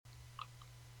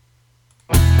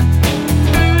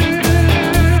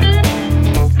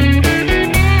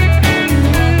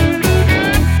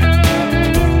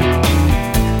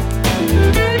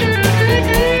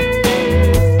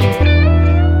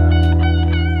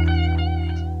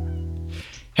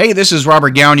Hey, this is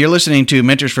Robert Gowan. You're listening to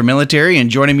Mentors for Military,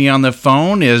 and joining me on the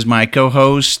phone is my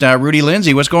co-host, Rudy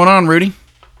Lindsay. What's going on, Rudy?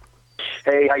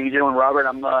 Hey, how you doing, Robert?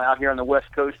 I'm out here on the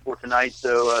West Coast for tonight,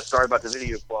 so sorry about the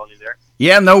video quality there.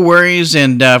 Yeah, no worries.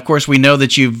 And of course, we know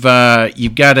that you've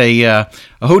got a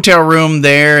hotel room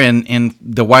there, and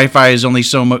the Wi-Fi is only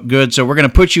so good. So we're going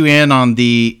to put you in on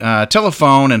the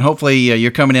telephone, and hopefully you're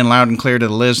coming in loud and clear to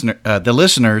the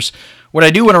listeners. What I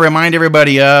do want to remind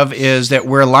everybody of is that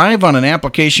we're live on an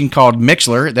application called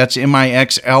Mixlr. That's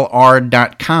mixlr.com.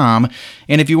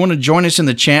 And if you want to join us in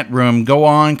the chat room, go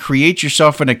on, create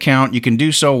yourself an account. You can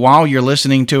do so while you're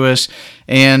listening to us.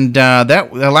 And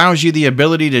that allows you the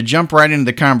ability to jump right into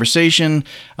the conversation,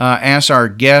 ask our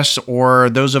guests or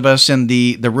those of us in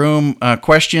the room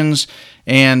questions,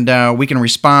 and we can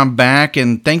respond back.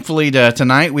 And thankfully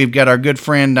tonight, we've got our good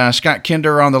friend Scott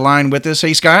Kinder on the line with us.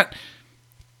 Hey, Scott.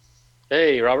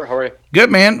 Hey, Robert, how are you?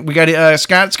 Good, man. We got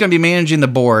Scott's going to be managing the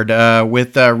board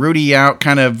with Rudy out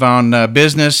kind of on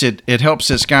business. It helps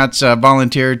that Scott's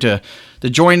volunteered to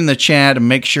join in the chat and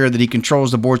make sure that he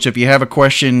controls the board. So if you have a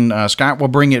question, Scott will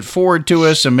bring it forward to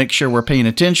us and make sure we're paying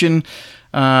attention.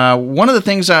 One of the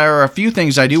things, or a few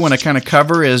things I do want to kind of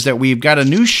cover is that we've got a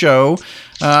new show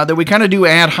that we kind of do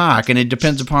ad hoc, and it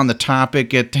depends upon the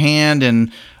topic at hand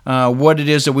and what it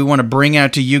is that we want to bring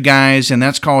out to you guys, and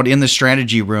that's called In the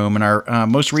Strategy Room. And our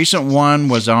most recent one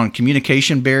was on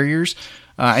communication barriers.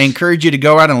 I encourage you to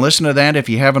go out and listen to that if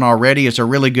you haven't already. It's a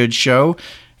really good show.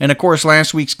 And, of course,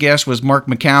 last week's guest was Mark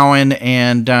McCowan,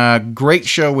 and great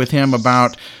show with him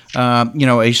about,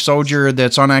 a soldier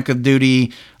that's on active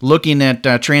duty looking at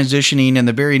transitioning in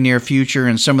the very near future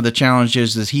and some of the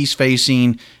challenges that he's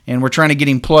facing. And we're trying to get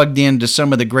him plugged into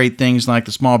some of the great things like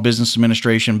the Small Business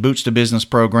Administration, Boots to Business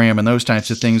program, and those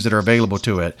types of things that are available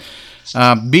to it.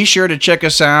 Be sure to check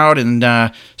us out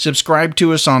and subscribe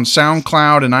to us on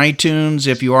SoundCloud and iTunes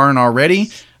if you aren't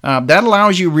already. That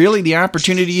allows you really the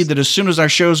opportunity that as soon as our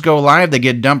shows go live, they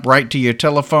get dumped right to your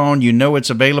telephone. You know it's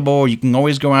available. You can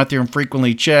always go out there and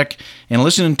frequently check and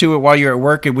listen to it while you're at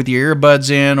work with your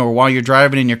earbuds in or while you're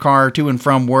driving in your car to and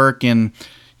from work. And,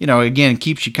 again,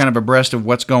 keeps you kind of abreast of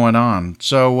what's going on.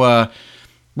 So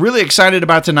really excited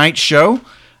about tonight's show.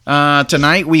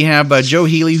 Tonight we have Joe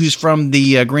Healey, who's from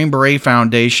the Green Beret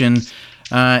Foundation.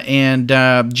 And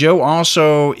Joe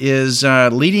also is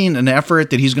leading an effort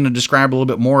that he's going to describe a little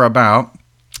bit more about,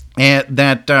 and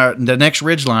that the Next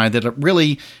Ridgeline, that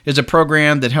really is a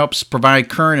program that helps provide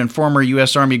current and former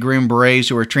US Army Green Berets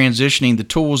who are transitioning the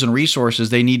tools and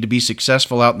resources they need to be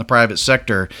successful out in the private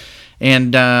sector.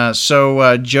 And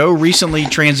so Joe recently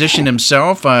transitioned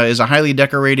himself, is a highly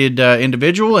decorated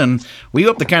individual, and we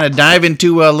hope to kind of dive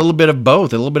into a little bit of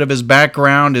both, a little bit of his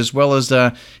background as well as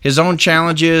his own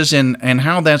challenges and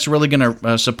how that's really going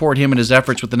to support him in his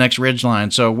efforts with the Next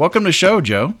Ridgeline. So welcome to the show,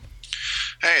 Joe.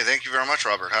 Hey, thank you very much,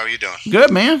 Robert. How are you doing? Good,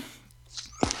 man.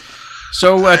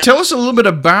 So tell us a little bit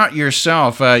about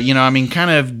yourself,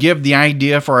 kind of give the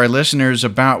idea for our listeners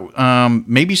about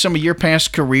maybe some of your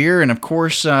past career and, of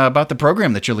course, about the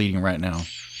program that you're leading right now.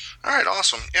 All right,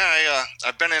 awesome. Yeah,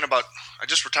 I've been in I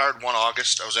just retired 1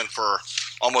 August. I was in for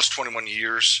almost 21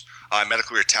 years. I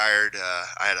medically retired.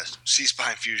 I had a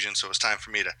C-spine fusion, so it was time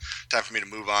for me to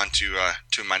move on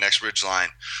to my next Ridgeline.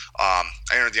 I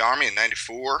entered the Army in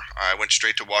 '94. I went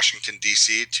straight to Washington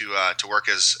D.C. to work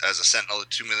as a Sentinel, a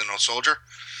 2 million soldier.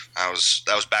 That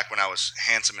was back when I was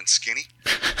handsome and skinny.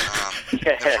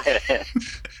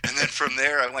 And then from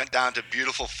there, I went down to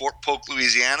beautiful Fort Polk,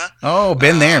 Louisiana. Oh,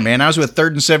 been there, man. I was with 3rd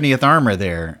and 70th Armor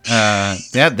there.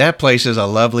 That place is a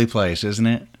lovely place, isn't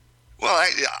it? Well,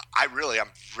 I'm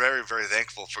very, very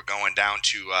thankful for going down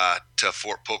to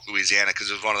Fort Polk, Louisiana, because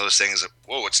it was one of those things that,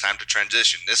 whoa, it's time to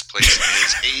transition. This place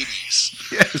is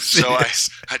 80s. Yes, so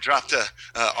I dropped a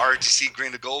ROTC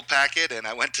Green to Gold packet, and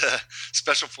I went to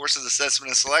Special Forces Assessment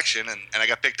and Selection, and I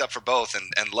got picked up for both,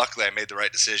 and luckily I made the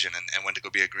right decision and went to go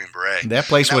be a Green Beret. That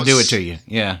place will do it to you,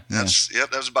 yeah. That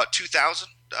was about 2000,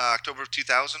 October of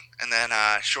 2000, and then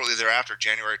shortly thereafter,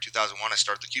 January 2001, I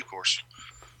started the Q course.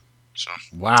 So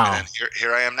wow, and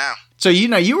here I am now. So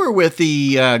you were with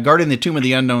the guarding the Tomb of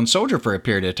the Unknown Soldier for a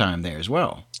period of time there as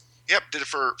well. Yep, did it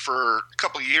for a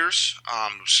couple of years.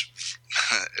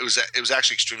 It was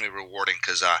actually extremely rewarding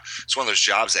because it's one of those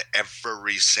jobs that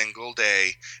every single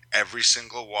day, every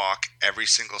single walk, every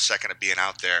single second of being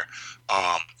out there,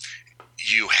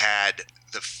 you had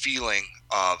the feeling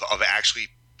of actually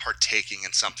partaking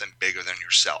in something bigger than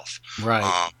yourself.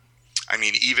 Right. I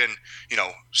mean, even,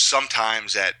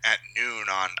 sometimes at noon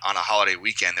on a holiday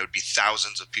weekend, there would be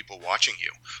thousands of people watching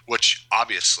you, which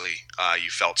obviously you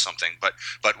felt something. But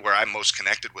where I most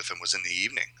connected with them was in the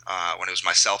evening, when it was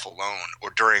myself alone,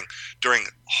 or during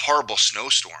horrible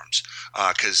snowstorms,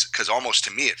 because almost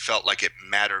to me it felt like it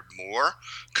mattered more,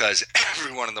 because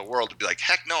everyone in the world would be like,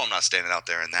 heck no, I'm not standing out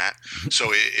there in that.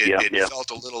 So it felt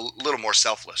a little more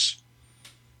selfless.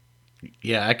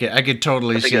 Yeah, I could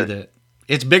totally see that.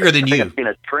 It's bigger than you. It's been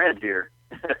a trend here.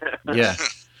 Yeah.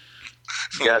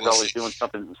 You guys always doing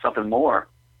something more.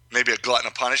 Maybe a glutton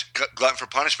for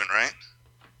punishment, right?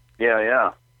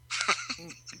 Yeah.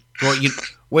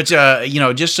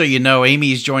 Well, just so you know,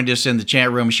 Amy's joined us in the chat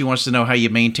room. She wants to know how you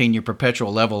maintain your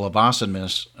perpetual level of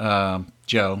awesomeness,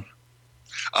 Joe.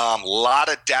 Lot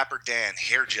of Dapper Dan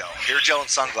hair gel and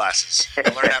sunglasses. I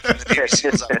learned that from the Navy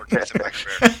SEALs I worked with in my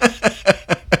career.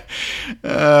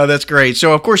 That's great.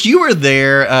 So, of course, you were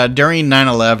there during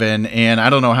 9/11, and I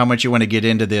don't know how much you want to get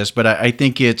into this, but I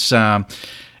think it's,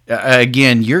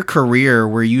 again, your career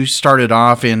where you started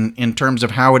off in terms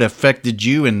of how it affected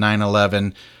you in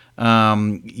 9/11.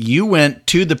 You went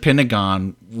to the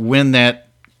Pentagon when that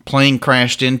plane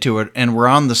crashed into it and were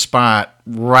on the spot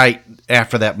right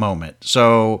after that moment.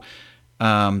 So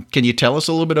can you tell us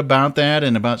a little bit about that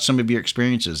and about some of your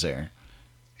experiences there?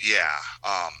 Yeah.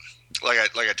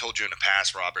 Like I told you in the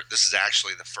past, Robert, this is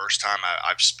actually the first time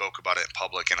I've spoke about it in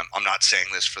public, and I'm not saying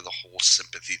this for the whole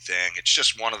sympathy thing. It's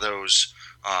just one of those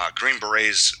Green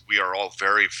Berets. We are all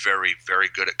very, very, very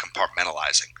good at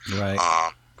compartmentalizing. Right.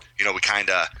 We kind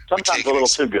of sometimes a little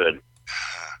too good.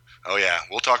 Oh yeah,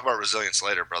 we'll talk about resilience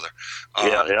later, brother.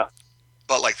 Yeah.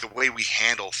 But like the way we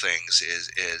handle things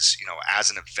is as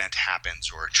an event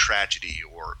happens, or a tragedy,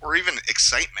 or even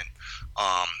excitement,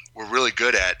 we're really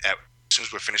good at as soon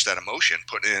as we finish that emotion,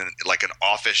 putting in like an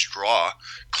office draw,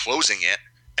 closing it,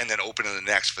 and then opening the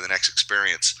next for the next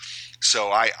experience.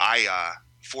 So I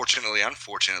fortunately,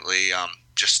 unfortunately,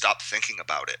 just stopped thinking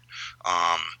about it.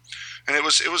 And it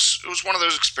was one of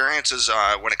those experiences,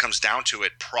 when it comes down to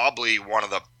it, probably one of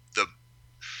the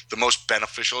most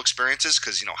beneficial experiences,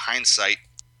 because hindsight,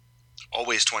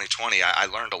 always 2020. I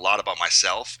learned a lot about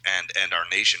myself and our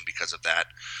nation because of that.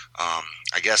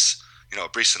 I guess, a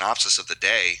brief synopsis of the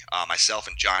day. Myself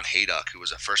and John Hayduck, who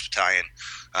was a 1st Battalion,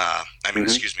 a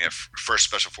 1st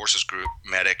Special Forces Group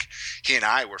medic. He and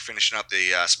I were finishing up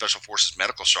the Special Forces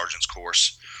Medical Sergeant's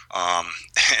course,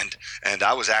 and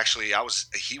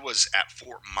he was at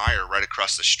Fort Myer, right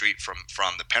across the street from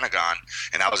the Pentagon,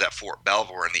 and I was at Fort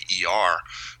Belvoir in the ER,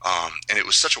 and it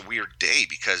was such a weird day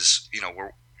because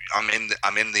I'm in the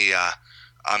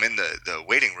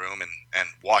waiting room and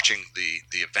watching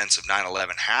the events of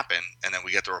 9/11 happen, and then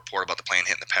we get the report about the plane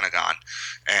hitting the Pentagon,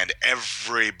 and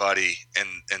everybody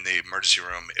in the emergency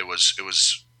room, it was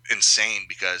insane,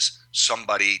 because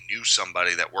somebody knew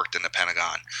somebody that worked in the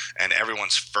Pentagon, and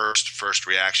everyone's first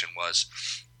reaction was,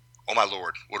 oh my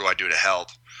Lord, what do I do to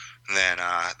help? And then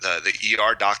the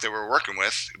ER doc that we were working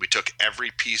with, we took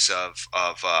every piece of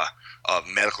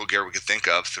medical gear we could think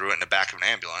of, threw it in the back of an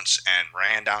ambulance, and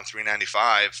ran down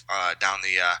 395 down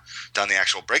the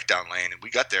actual breakdown lane. And we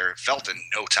got there, it felt in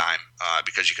no time,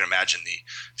 because you can imagine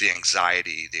the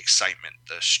anxiety, the excitement,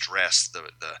 the stress,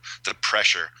 the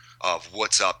pressure of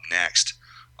what's up next.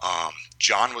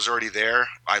 John was already there.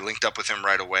 I linked up with him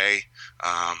right away.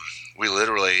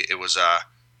 It was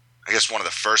I guess one of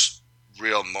the first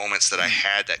real moments that I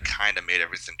had that kind of made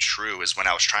everything true is when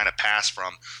I was trying to pass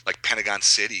from like Pentagon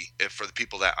City, for the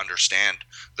people that understand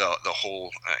the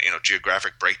whole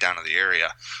geographic breakdown of the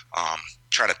area,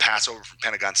 trying to pass over from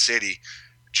Pentagon City,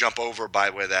 jump over by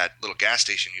where that little gas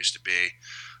station used to be.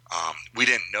 We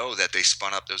didn't know that they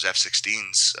spun up those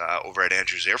F-16s over at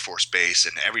Andrews Air Force Base,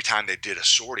 and every time they did a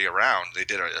sortie around, they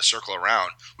did a circle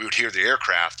around, we would hear the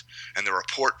aircraft, and the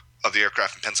report of the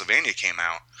aircraft in Pennsylvania came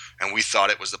out, and we thought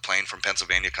it was the plane from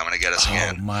Pennsylvania coming to get us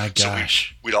again. Oh my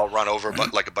gosh! So we'd all run over,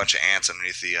 but like a bunch of ants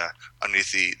underneath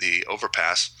the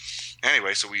overpass.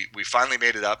 Anyway, so we finally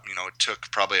made it up. It took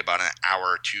probably about an hour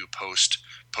or two post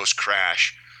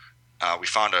crash. We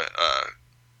found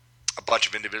a bunch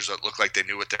of individuals that looked like they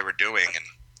knew what they were doing, and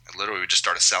literally we just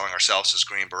started selling ourselves as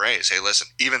Green Berets. Hey, listen,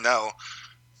 even though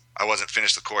I wasn't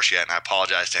finished the course yet, and I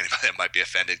apologize to anybody that might be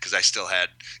offended, because I still had,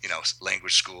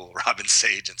 language school, Robin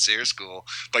Sage, and SEER school.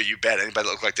 But you bet anybody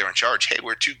that looked like they're in charge, hey,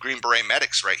 we're 2 Green Beret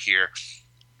medics right here.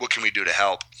 What can we do to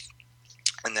help?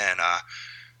 And then,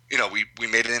 we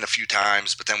made it in a few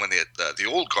times. But then when the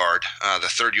old guard, the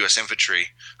 3rd U.S. Infantry,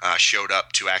 showed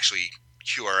up to actually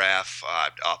QRF,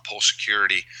 pull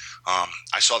security,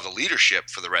 I saw the leadership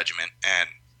for the regiment, and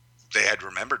they had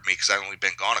remembered me because I'd only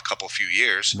been gone a few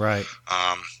years. Right.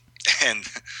 and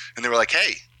they were like,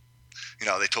 hey,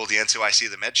 they told the NCOIC,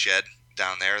 the med shed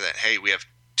down there, that, hey, we have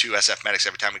 2 SF medics.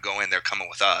 Every time we go in, they're coming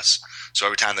with us. So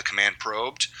every time the command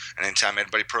probed, and anytime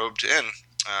anybody probed in,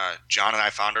 John and I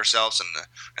found ourselves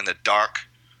in the dark,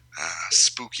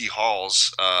 spooky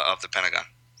halls of the Pentagon.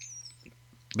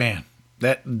 Man,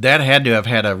 that had to have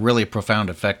had a really profound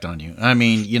effect on you. I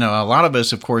mean, a lot of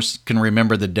us, of course, can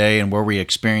remember the day and where we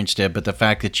experienced it, but the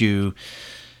fact that you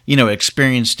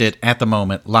experienced it at the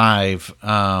moment live,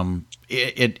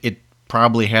 it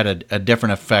probably had a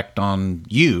different effect on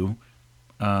you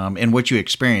and what you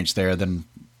experienced there than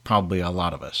probably a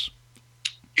lot of us.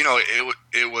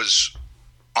 It was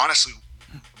honestly,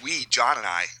 John and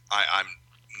I'm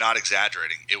not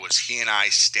exaggerating. It was he and I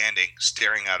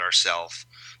staring at ourselves,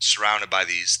 surrounded by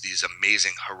these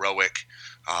amazing, heroic,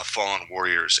 fallen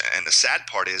warriors. And the sad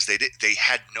part is they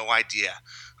had no idea.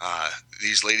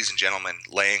 These ladies and gentlemen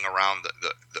laying around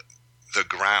the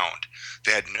ground,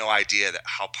 they had no idea that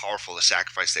how powerful the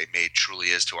sacrifice they made truly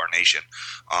is to our nation.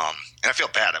 And I feel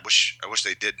bad. I wish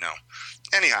they did know.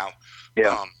 Anyhow,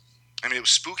 yeah. It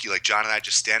was spooky. Like John and I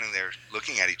just standing there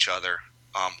looking at each other,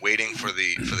 waiting for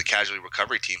the casualty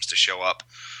recovery teams to show up,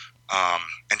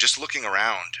 and just looking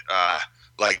around,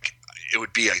 like it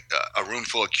would be a room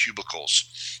full of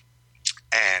cubicles,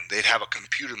 and they'd have a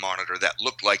computer monitor that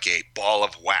looked like a ball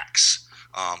of wax.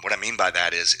 What I mean by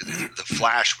that is the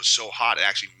flash was so hot it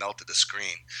actually melted the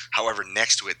screen. However,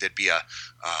 next to it there'd be a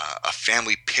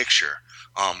family picture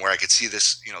where I could see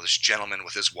this gentleman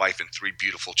with his wife and 3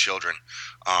 beautiful children.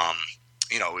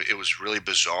 It was really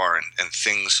bizarre and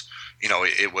things.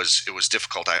 It was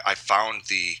difficult. I found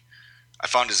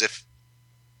as if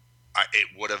it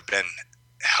would have been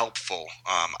helpful.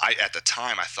 At the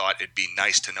time I thought it'd be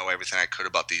nice to know everything I could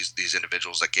about these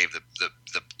individuals that gave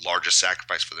the largest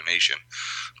sacrifice for their nation,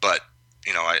 but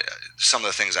some of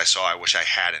the things I saw I wish I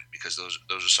hadn't, because those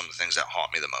are some of the things that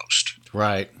haunt me the most.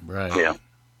 Right. Yeah.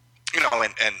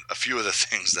 And a few of the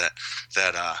things that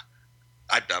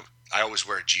I always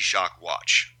wear a G-Shock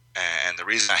watch, and the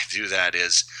reason I do that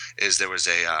is there was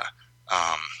a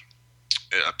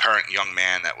apparent young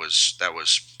man that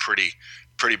was pretty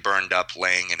burned up,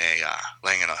 laying in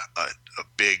a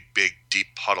big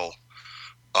deep puddle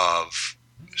of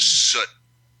soot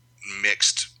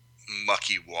mixed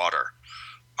mucky water,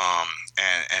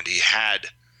 and he had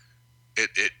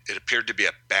it appeared to be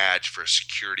a badge for a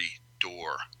security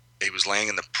door. He was laying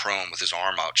in the prone with his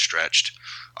arm outstretched,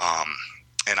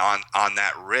 and on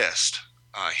that wrist,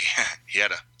 he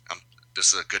had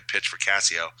this is a good pitch for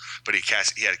Casio, but he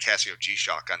had a Casio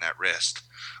G-Shock on that wrist,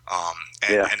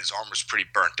 and his arm was pretty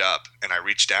burnt up. And I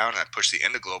reached down and I pushed the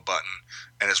Indiglo button,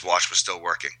 and his watch was still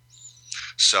working.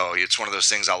 So it's one of those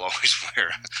things. I'll always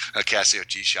wear a Casio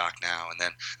G-Shock now. And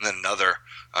then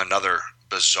another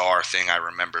bizarre thing I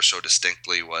remember so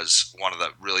distinctly was one of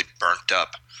the really burnt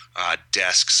up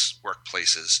desks,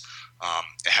 workplaces.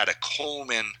 It had a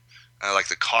Coleman, like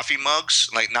the coffee mugs,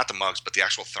 like not the mugs, but the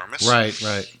actual thermos.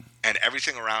 Right. And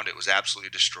everything around it was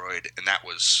absolutely destroyed, and that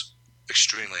was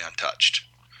extremely untouched.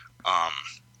 I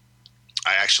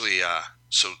actually,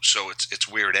 so it's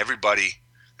weird. Everybody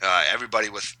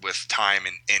with time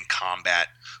in combat,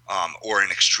 or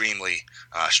in extremely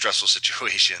stressful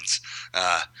situations,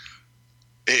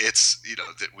 it's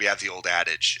that we have the old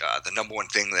adage: the number one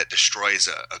thing that destroys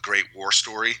a great war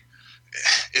story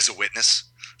is a witness.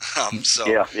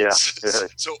 So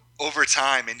over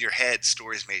time in your head,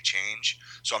 stories may change.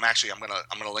 So I'm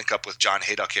gonna link up with John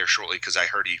Hayduck here shortly, because I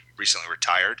heard he recently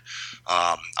retired.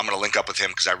 I'm gonna link up with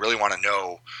him because I really want to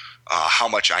know how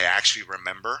much I actually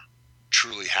remember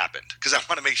truly happened, because I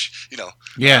want to make sure,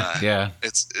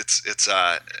 it's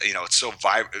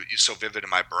so vivid in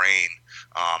my brain.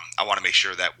 I want to make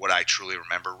sure that what I truly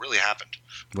remember really happened.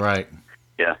 Right.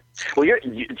 Yeah. Well,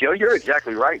 Joe, you're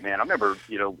exactly right, man. I remember,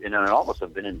 and I almost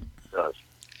have been in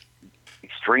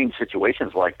extreme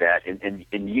situations like that, and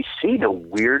you see the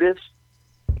weirdest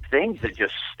things that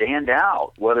just stand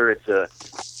out, whether it's an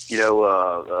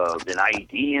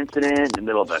IED incident in the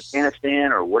middle of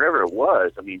Afghanistan or whatever it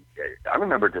was. I mean, I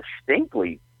remember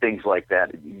distinctly things like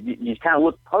that. You kind of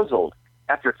look puzzled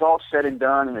after it's all said and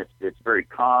done, and it's very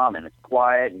calm and it's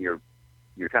quiet, and you're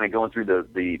kind of going through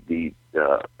the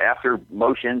after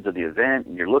motions of the event,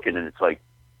 and you're looking, and it's like,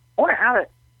 I wonder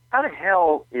how the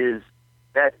hell is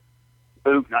that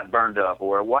boot not burned up,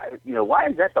 or why is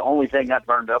that the only thing not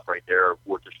burned up right there,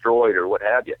 or destroyed, or what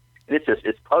have you? And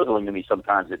it's puzzling to me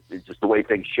sometimes. It's just the way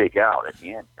things shake out at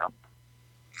the end.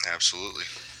 Absolutely.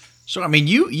 So, I mean,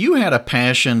 you had a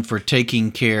passion for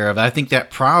taking care of. I think that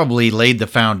probably laid the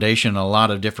foundation in a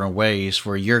lot of different ways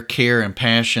for your care and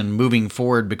passion moving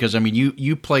forward. Because I mean,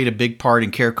 you played a big part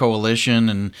in Care Coalition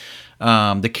and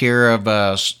the care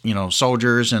of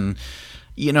soldiers, and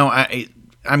I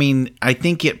mean, I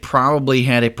think it probably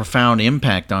had a profound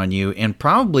impact on you, and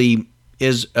probably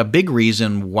is a big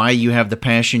reason why you have the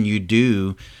passion you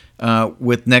do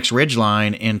with Next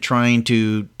Ridgeline and trying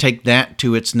to take that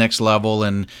to its next level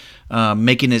and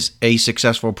making it a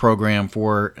successful program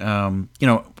for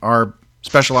our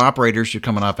special operators who are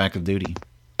coming off active duty.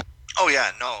 Oh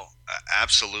yeah, no,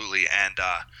 absolutely, and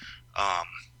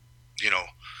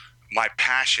my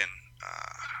passion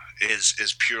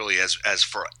is purely as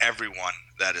for everyone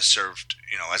that has served,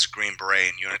 as a Green Beret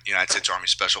in United States Army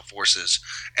Special Forces,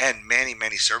 and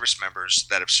many service members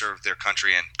that have served their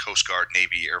country in Coast Guard,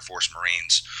 Navy, Air Force,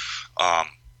 Marines,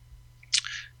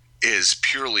 is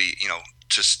purely,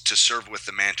 to serve with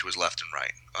the man to his left and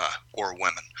right, or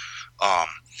women.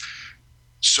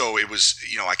 So it was,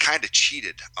 I kind of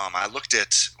cheated. When I looked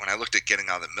at getting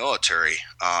out of the military,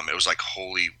 it was like,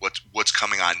 holy, what's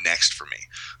coming on next for me?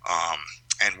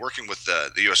 And working with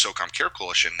the US SOCOM Care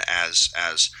Coalition as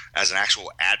an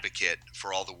actual advocate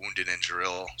for all the wounded, injured,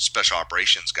 ill special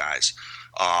operations guys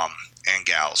and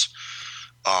gals,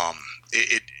 I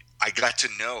got to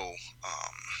know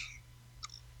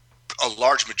a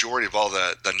large majority of all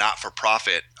the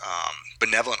not-for-profit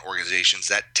benevolent organizations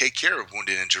that take care of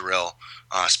wounded, injured, ill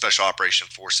special operation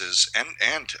forces and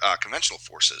conventional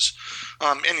forces,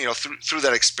 and through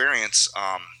that experience,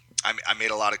 I made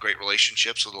a lot of great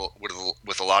relationships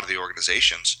with a lot of the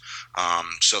organizations.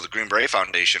 So the Green Beret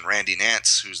Foundation, Randy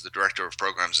Nance, who's the director of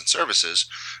programs and services,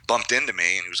 bumped into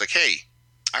me and he was like, "Hey,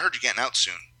 I heard you're getting out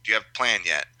soon. Do you have a plan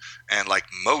yet?" And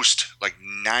like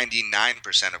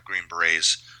 99% of Green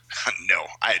Berets, no,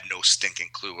 I had no stinking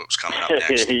clue what was coming up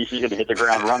next. You're gonna hit the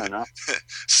ground running, huh?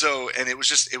 So, and it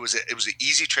was an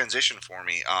easy transition for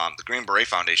me. The Green Beret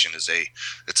Foundation it's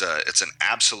an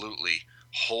absolutely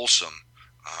wholesome,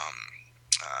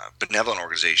 benevolent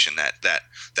organization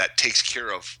that takes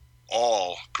care of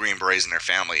all Green Berets and their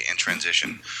family in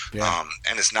transition. Yeah.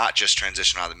 And it's not just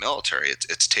transition out of the military.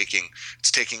 It's taking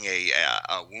a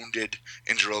wounded,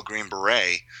 injured Green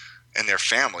Beret and their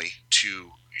family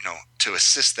to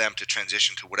assist them to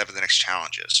transition to whatever the next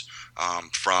challenge is,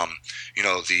 from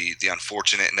the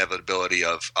unfortunate inevitability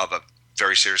of a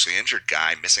very seriously injured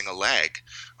guy missing a leg,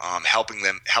 helping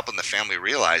the family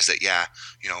realize that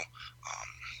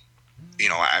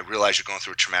I realize you're going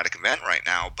through a traumatic event right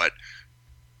now, but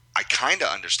I kind of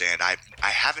understand. I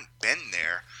haven't been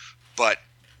there, but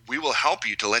we will help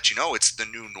you to let you know it's the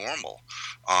new normal.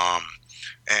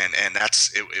 And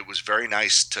that's it was very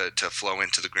nice to flow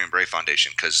into the Green Beret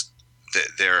Foundation, because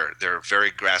they're a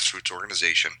very grassroots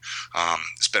organization.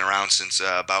 It's been around since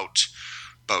about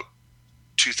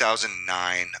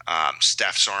 2009.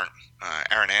 Staff Sergeant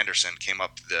Aaron Anderson came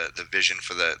up with the vision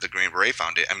for the Green Beret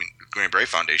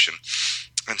Foundation,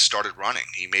 and started running.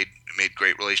 He made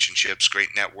great relationships, great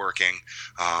networking,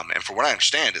 and from what I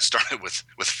understand, it started with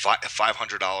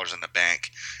 $500 in the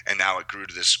bank, and now it grew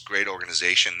to this great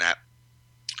organization that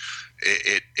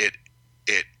it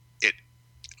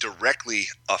directly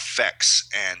affects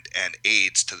and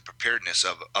aids to the preparedness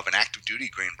of an active duty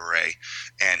Green Beret,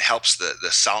 and helps the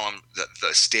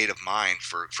state of mind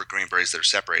for Green Berets that are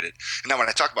separated. And now when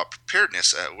I talk about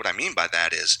preparedness, what I mean by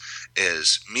that is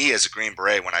me as a Green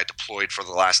Beret, when I deployed for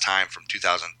the last time from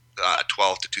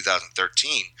 2012 to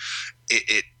 2013,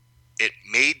 it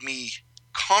made me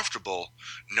comfortable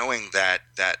knowing that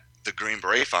the Green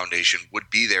Beret Foundation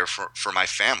would be there for my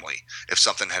family if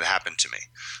something had happened to me.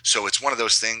 So it's one of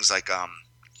those things like,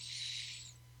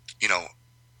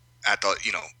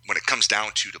 when it comes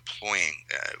down to deploying,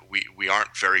 we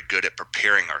aren't very good at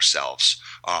preparing ourselves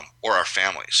or our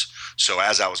families. So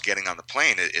as I was getting on the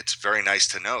plane, it's very nice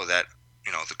to know that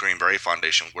the Green Beret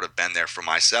Foundation would have been there for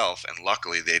myself, and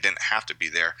luckily they didn't have to be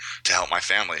there to help my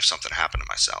family if something happened to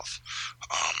myself.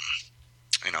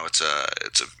 It's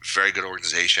a very good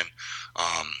organization.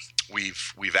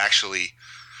 We've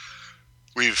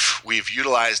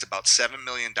utilized about $7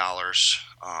 million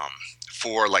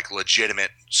for like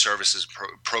legitimate services,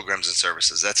 programs and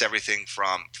services. That's everything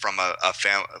from a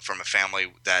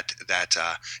family that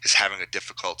is having a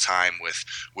difficult time with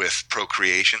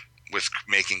procreation, with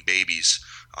making babies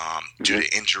due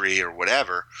to injury or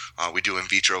whatever. We do in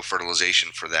vitro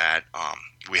fertilization for that.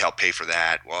 We help pay for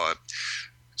that. Well,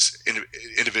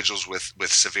 individuals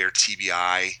with severe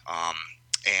TBI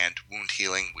and wound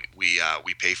healing, we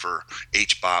pay for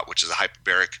HBOT, which is a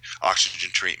hyperbaric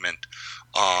oxygen treatment.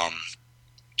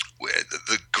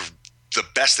 The the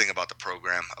best thing about the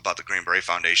program, about the Green Beret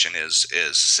Foundation, is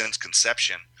since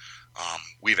conception,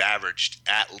 we've averaged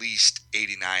at least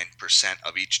 89%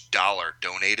 of each dollar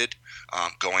donated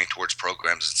going towards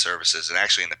programs and services. And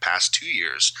actually, in the past 2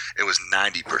 years, it was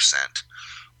 90%.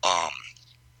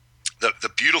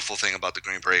 The beautiful thing about the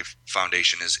Green Beret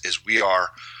Foundation is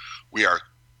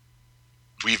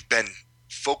we've been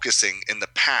focusing in the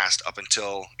past up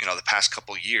until the past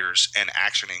couple years and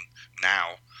actioning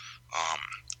now.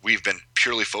 We've been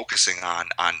purely focusing on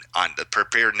the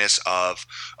preparedness of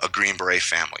a Green Beret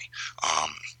family,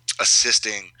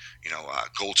 assisting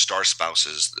Gold Star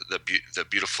spouses, the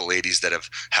beautiful ladies that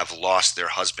have lost their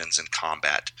husbands in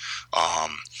combat,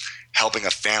 helping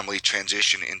a family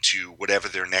transition into whatever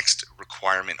their next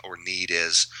requirement or need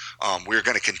is. We're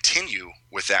going to continue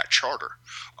with that charter,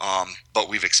 but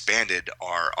we've expanded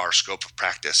our scope of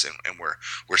practice, and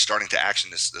we're starting to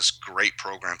action this great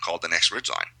program called the Next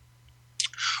Ridgeline.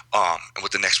 And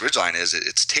what the Next Ridgeline is,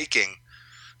 it's taking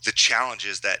the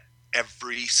challenges that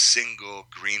every single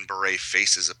Green Beret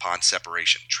faces upon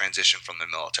separation, transition from the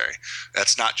military.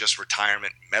 That's not just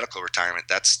retirement, medical retirement.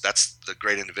 That's the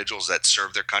great individuals that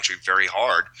serve their country very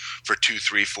hard for 2,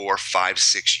 3, 4, 5,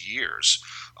 6 years.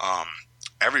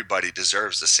 Everybody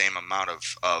deserves the same amount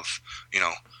of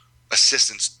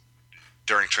assistance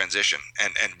during transition,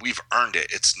 and we've earned it.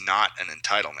 It's not an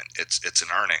entitlement. It's an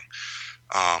earning.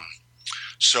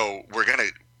 So we're going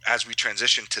to, as we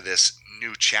transition to this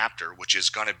new chapter, which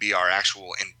is going to be our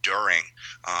actual enduring,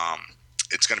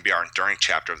 it's going to be our enduring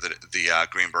chapter of the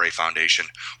Green Beret Foundation.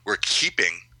 We're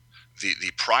keeping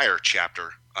the prior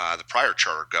chapter, the prior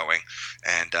charter going,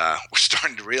 and we're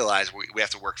starting to realize we have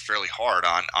to work fairly hard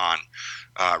on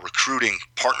recruiting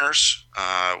partners,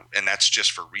 and that's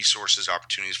just for resources,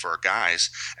 opportunities for our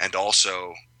guys, and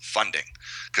also funding,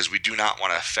 because we do not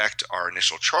want to affect our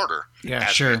initial charter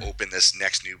as we open this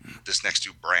next new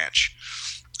branch.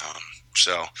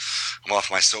 So I'm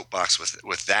off my soapbox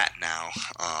with that now.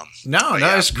 No,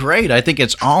 it's great. I think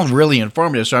it's all really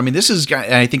informative. So, I mean,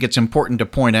 I think it's important to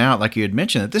point out, like you had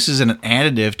mentioned, that this is an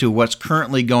additive to what's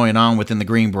currently going on within the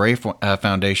Green Beret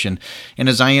Foundation. And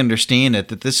as I understand it,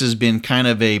 that this has been kind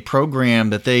of a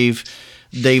program that they've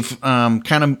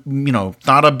kind of,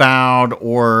 thought about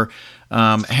or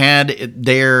had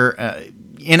their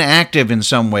inactive in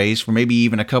some ways for maybe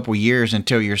even a couple years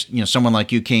until someone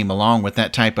like you came along with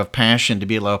that type of passion to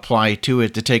be able to apply to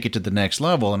it to take it to the next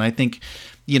level. And I think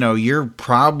you're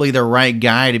probably the right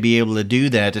guy to be able to do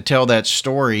that, to tell that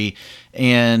story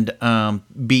and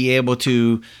be able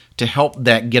to help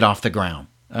that get off the ground.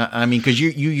 I mean, because you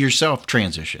yourself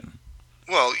transition.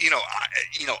 Well,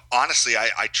 honestly,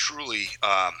 I truly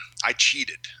I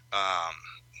cheated.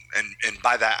 And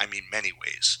by that, I mean many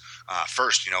ways.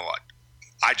 First,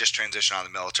 I just transitioned out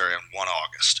of the military on 1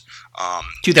 August.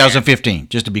 2015.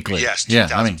 Just to be clear. Yes,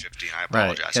 2015. I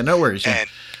apologize. Right. Yeah, no worries. Yeah.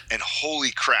 And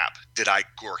holy crap, did I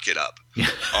gork it up.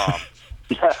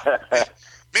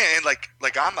 Man,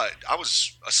 I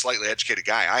was a slightly educated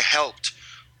guy. I helped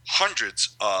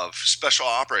hundreds of special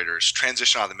operators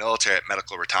transition out of the military at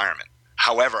medical retirement.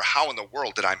 However, how in the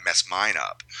world did I mess mine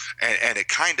up? And it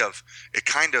kind of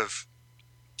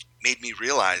made me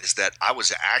realize that I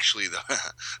was actually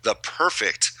the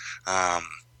perfect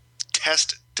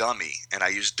test dummy, and I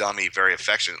use dummy very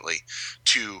affectionately,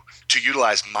 to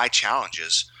utilize my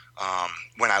challenges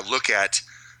when I look at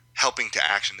helping to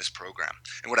action this program.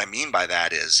 And what I mean by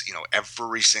that is,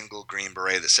 every single Green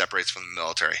Beret that separates from the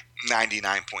military,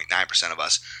 99.9% of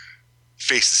us,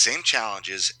 face the same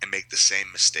challenges and make the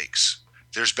same mistakes.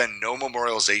 There's been no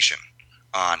memorialization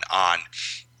on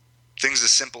things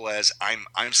as simple as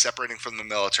I'm separating from the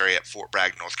military at Fort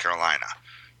Bragg, North Carolina.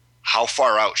 How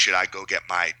far out should I go get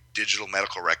my digital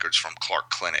medical records from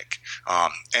Clark Clinic?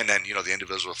 And then, the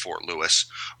individuals at Fort Lewis.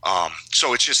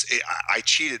 So it's just, I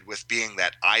cheated with being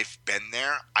that I've been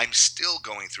there. I'm still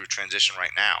going through transition right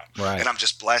now. Right. And I'm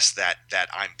just blessed that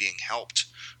I'm being helped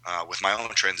with my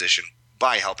own transition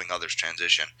by helping others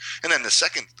transition. And then the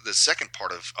second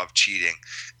part of cheating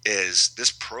is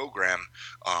this program,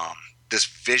 this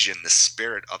vision, the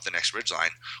spirit of the Next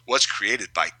Ridgeline was created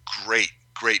by great,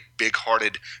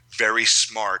 big-hearted, very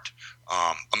smart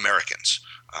Americans.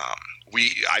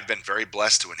 I've been very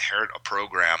blessed to inherit a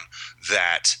program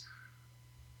that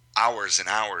hours and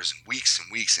hours and weeks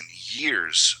and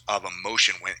years of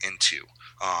emotion went into.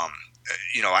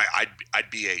 I'd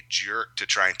be a jerk to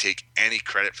try and take any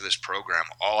credit for this program.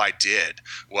 All I did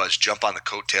was jump on the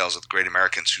coattails of the great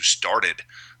Americans who started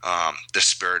the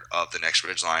spirit of the Next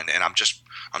Ridgeline, and I'm just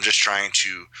trying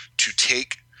to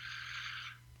take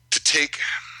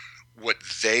what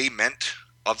they meant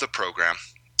of the program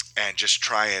and just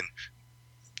try and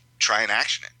try and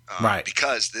action it. Right.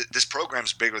 Because this program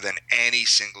is bigger than any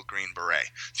single Green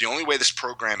Beret. The only way this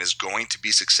program is going to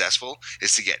be successful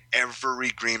is to get every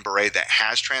Green Beret that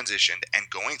has transitioned and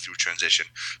going through transition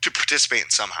to participate in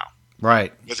somehow.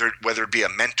 Right. Whether it be a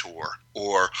mentor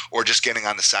or just getting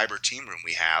on the cyber team room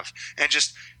we have and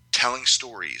just telling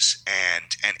stories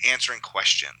and answering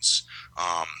questions.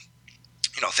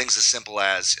 Things as simple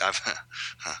as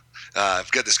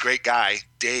I've got this great guy,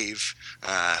 Dave,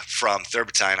 from 3rd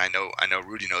Battalion. I know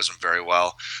Rudy knows him very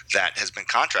well. That has been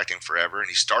contracting forever, and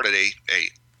he started a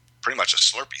pretty much a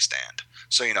Slurpee stand.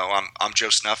 So I'm Joe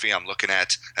Snuffy. I'm looking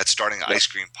at starting an ice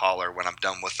cream parlor when I'm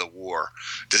done with the war.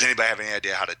 Does anybody have any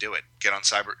idea how to do it? Get on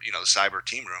cyber, the cyber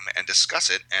team room and discuss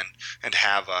it, and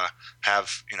have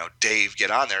Dave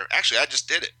get on there. Actually, I just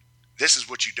did it. This is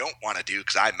what you don't want to do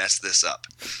because I messed this up.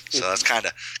 So that's kind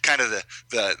of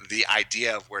the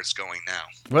idea of where it's going now.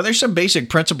 Well, there's some basic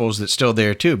principles that's still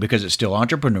there too, because it's still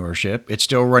entrepreneurship. It's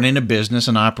still running a business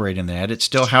and operating that. It's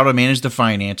still how to manage the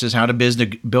finances, how to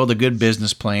build a good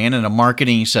business plan and a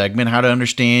marketing segment, how to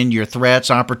understand your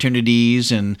threats,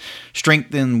 opportunities, and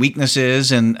strengths and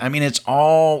weaknesses. And I mean, it's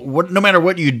all no matter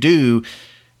what you do.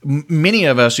 Many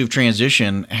of us who've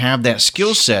transitioned have that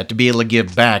skill set to be able to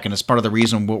give back, and it's part of the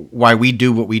reason why we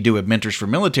do what we do at Mentors for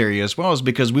Military as well, is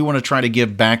because we want to try to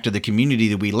give back to the community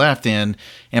that we left in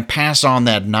and pass on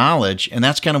that knowledge, and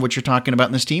that's kind of what you're talking about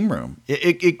in this team room.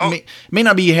 It may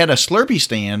not be you had a Slurpee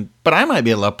stand, but I might be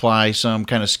able to apply some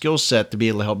kind of skill set to be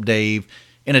able to help Dave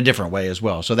in a different way as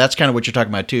well. So that's kind of what you're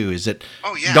talking about too, is that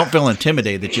don't feel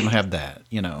intimidated that you don't have that,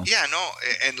 Yeah, no,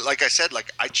 and like I said,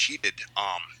 I cheated.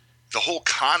 The whole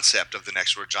concept of the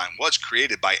Next Ridgeline was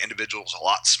created by individuals a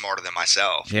lot smarter than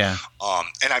myself. Yeah.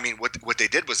 And I mean, what they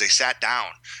did was they sat down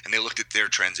and they looked at their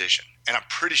transition. And I'm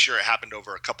pretty sure it happened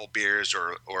over a couple beers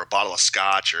or a bottle of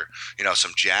scotch or,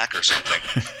 some Jack or something.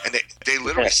 And they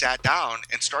literally sat down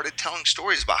and started telling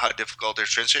stories about how difficult their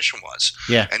transition was.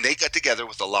 Yeah. And they got together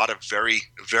with a lot of very,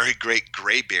 very great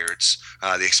graybeards,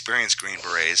 the experienced Green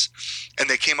Berets. And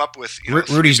they came up with,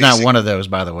 Rudy's not one of those,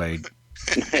 by the way.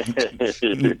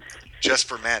 Just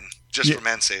for men. Just for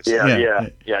men saves. Yeah,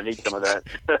 I need some of that.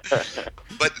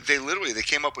 But they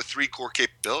came up with 3 core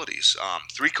capabilities.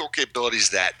 3 core capabilities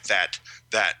that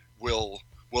will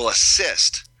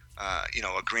assist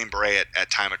a Green Beret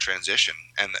at time of transition,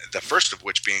 and the first of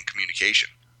which being communication.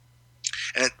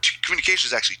 And communication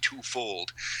is actually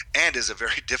twofold and is a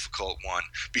very difficult one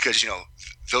because,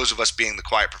 those of us being the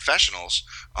quiet professionals,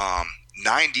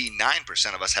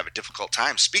 99% of us have a difficult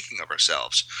time speaking of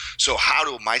ourselves. So how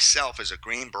do myself as a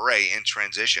Green Beret in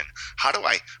transition, how do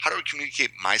I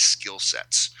communicate my skill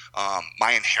sets,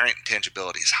 my inherent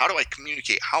intangibilities? How do I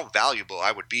communicate how valuable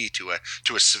I would be to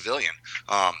a civilian?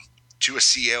 To a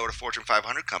CEO at a Fortune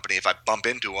 500 company, if I bump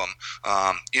into them,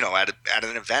 at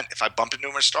an event, if I bump into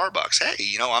them at Starbucks, hey,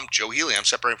 I'm Joe Healey, I'm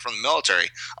separating from the military,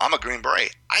 I'm a Green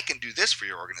Beret, I can do this for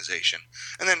your organization.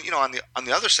 And then, on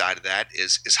the other side of that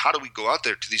is how do we go out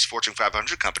there to these Fortune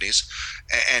 500 companies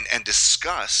and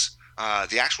discuss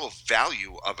the actual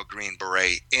value of a Green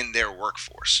Beret in their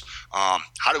workforce?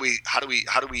 How do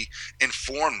we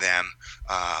inform them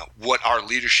what our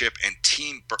leadership and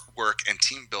team work and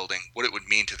team building, what it would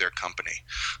mean to their company?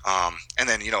 And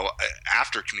then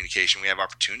after communication, we have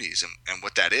opportunities, and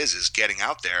what that is getting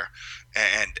out there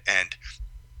and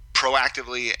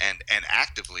proactively and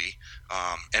actively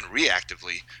and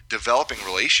reactively developing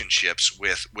relationships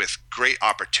with great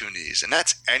opportunities. And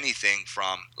that's anything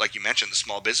from, like you mentioned, the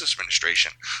Small Business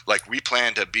Administration. Like we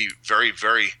plan to be very,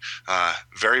 very,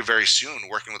 very, very soon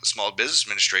working with the Small Business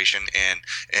Administration and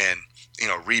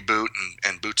Reboot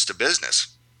and Boots to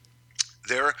Business.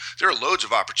 There are loads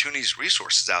of opportunities,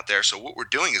 resources out there. So what we're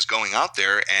doing is going out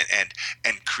there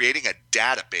and creating a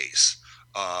database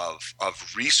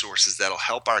of resources that'll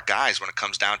help our guys when it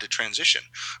comes down to transition.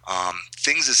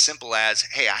 Things as simple as,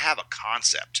 hey, I have a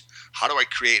concept. How do I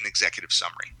create an executive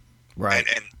summary? Right.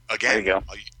 And again,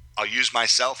 I'll use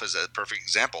myself as a perfect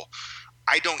example.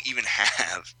 I don't even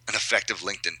have an effective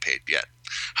LinkedIn page yet.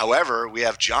 However, we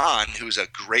have John, who's a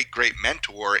great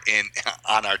mentor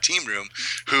on our team room,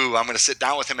 who I'm going to sit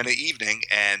down with him in the evening,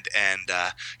 and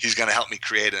he's going to help me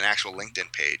create an actual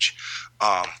LinkedIn page.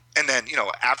 And then,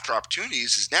 after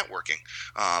opportunities is networking.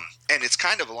 And it's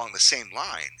kind of along the same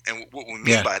line. And what we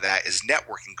mean by that is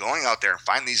networking, going out there and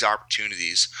find these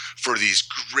opportunities for these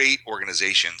great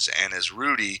organizations. And as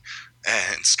Rudy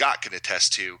and Scott can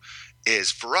attest to,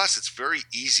 is for us, it's very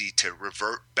easy to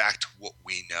revert back to what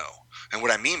we know. And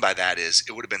what I mean by that is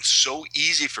it would have been so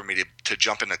easy for me to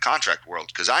jump in the contract world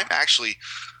because I'm actually,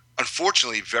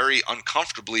 unfortunately, very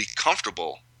uncomfortably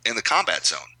comfortable in the combat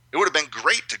zone. It would have been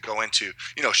great to go into,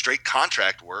 straight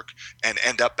contract work and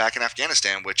end up back in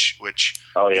Afghanistan, which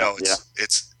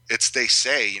it's they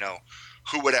say,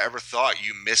 who would have ever thought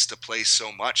you missed a place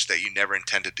so much that you never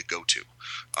intended to go to?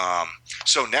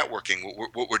 So networking,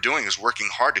 what we're doing is working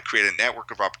hard to create a network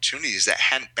of opportunities that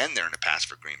hadn't been there in the past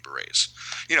for Green Berets.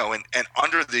 And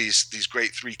under these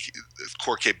great three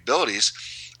core capabilities,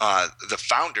 the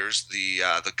founders,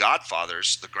 the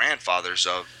godfathers, the grandfathers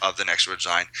of the Next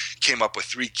Ridgeline came up with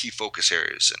three key focus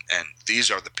areas, and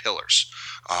these are the pillars.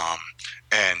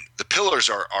 And the pillars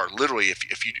are literally,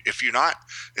 if you're not,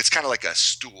 it's kind of like a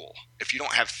stool. If you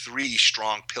don't have three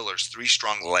strong pillars, three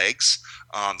strong legs,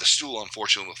 the stool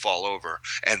unfortunately will fall over,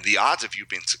 and the odds of you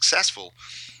being successful,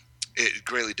 it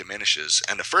greatly diminishes.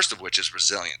 And the first of which is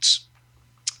resilience.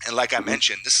 And like I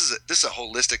mentioned, this is a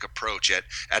holistic approach at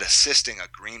assisting a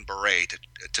Green Beret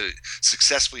to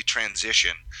successfully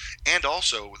transition, and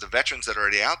also the veterans that are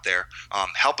already out there,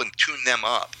 helping tune them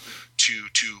up to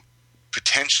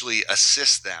potentially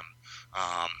assist them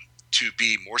to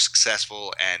be more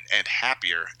successful and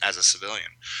happier as a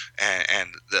civilian. And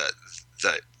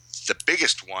the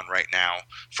biggest one right now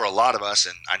for a lot of us,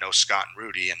 and I know Scott and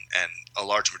Rudy and a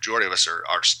large majority of us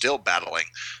are still battling.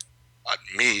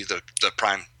 Me, the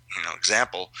prime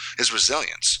example is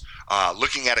resilience.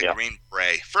 Looking at a Green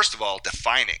Beret, first of all,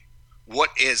 defining what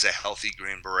is a healthy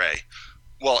Green Beret.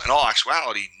 Well, in all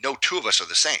actuality, no two of us are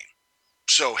the same.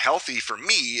 So healthy for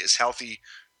me is healthy.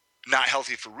 Not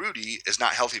healthy for Rudy is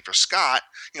not healthy for Scott.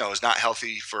 Is not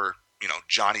healthy for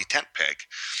Johnny Tentpeg.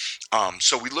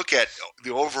 So we look at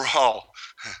the overall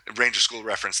Ranger School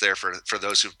reference there for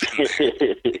those who've been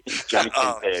there. Johnny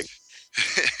Tentpeg.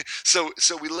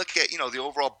 So we look at the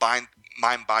overall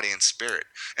mind, body, and spirit,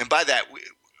 and by that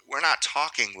we're not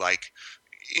talking like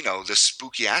the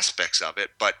spooky aspects of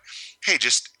it, but hey,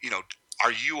 just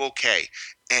are you okay?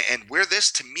 And where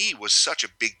this to me was such a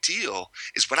big deal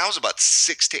is when I was about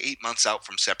 6 to 8 months out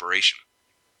from separation.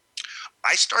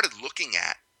 I started looking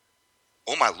at,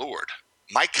 oh my Lord,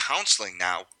 my counseling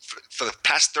now for the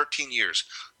past 13 years,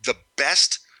 the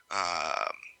best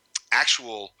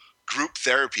actual group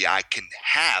therapy I can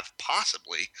have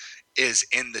possibly is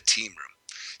in the team room,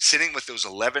 sitting with those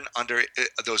 11 other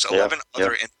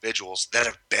individuals that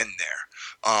have been there.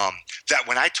 That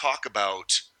when I talk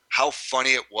about how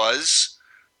funny it was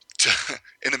to,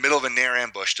 in the middle of a near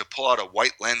ambush, to pull out a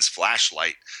white lens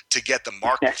flashlight to get the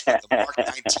Mark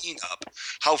 19 up,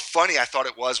 how funny I thought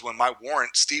it was when my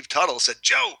warrant, Steve Tuttle, said,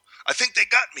 "Joe, I think they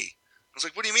got me." I was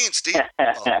like, "What do you mean, Steve?"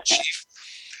 "Oh, Chief,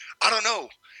 I don't know.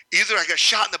 Either I got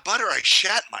shot in the butt or I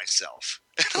shat myself."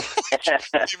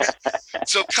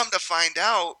 So come to find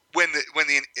out, when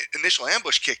the initial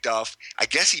ambush kicked off, I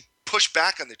guess he pushed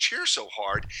back on the chair so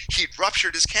hard he'd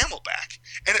ruptured his camelback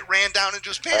and it ran down into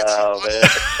his pants. Oh, man.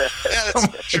 Yeah, that's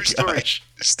a true story.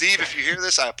 Steve, if you hear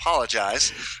this, I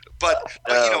apologize. But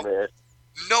Man.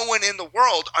 no one in the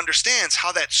world understands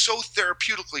how that's so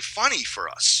therapeutically funny for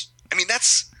us. I mean,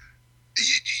 that's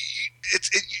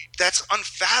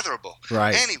unfathomable.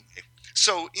 Right. Anyway,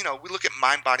 so we look at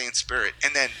mind, body, and spirit,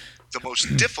 and then the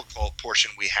most difficult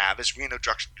portion we have is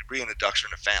reintroduction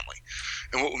to family.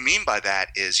 And what we mean by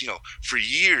that is, for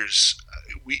years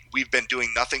we've been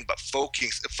doing nothing but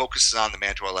focuses on the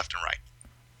man to our left and right.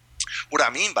 What I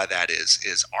mean by that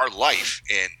is our life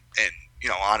in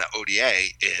on an ODA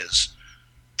is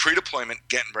pre-deployment,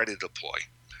 getting ready to deploy.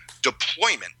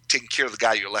 Deployment, taking care of the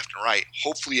guy to your left and right.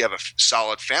 Hopefully you have a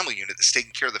solid family unit that's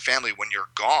taking care of the family when you're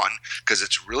gone, because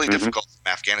it's really difficult from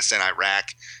Afghanistan, Iraq,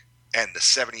 and the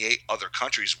 78 other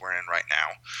countries we're in right now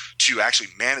to actually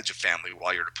manage a family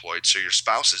while you're deployed. So your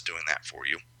spouse is doing that for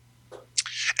you.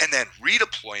 And then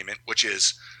redeployment, which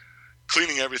is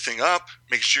cleaning everything up,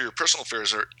 making sure your personal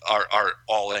affairs are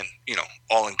all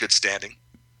in good standing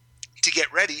to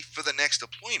get ready for the next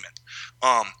deployment.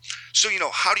 So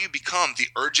how do you become the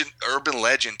urban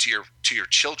legend to your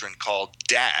children called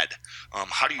dad?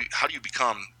 How do you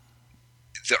become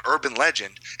the urban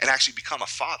legend and actually become a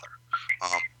father?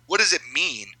 What does it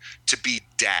mean to be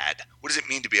dad? What does it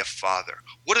mean to be a father?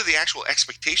 What are the actual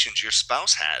expectations your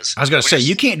spouse has? I was going to say,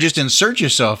 you can't just insert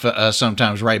yourself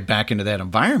sometimes right back into that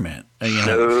environment.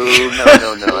 No.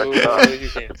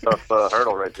 It's a tough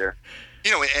hurdle right there.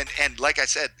 And like I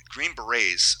said, Green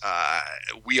Berets,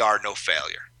 we are no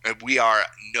failure. We are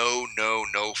no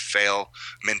fail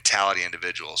mentality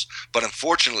individuals. But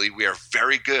unfortunately, we are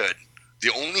very good.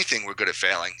 The only thing we're good at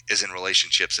failing is in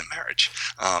relationships and marriage.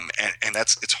 And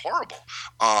it's horrible.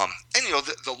 And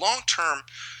the long-term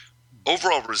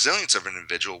overall resilience of an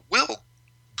individual will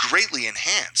greatly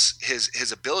enhance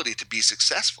his ability to be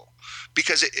successful.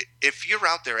 Because if you're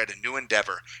out there at a new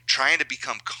endeavor trying to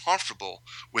become comfortable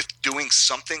with doing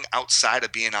something outside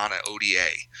of being on an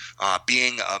ODA,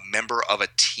 being a member of a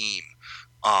team,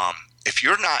 if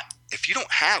you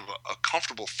don't have a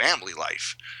comfortable family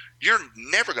life, you're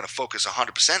never going to focus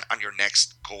 100% on your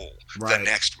next goal, the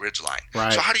next ridgeline.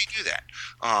 Right. So how do you do that?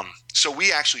 So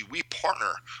we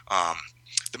partner.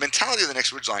 The mentality of the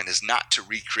Next Ridgeline is not to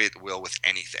recreate the wheel with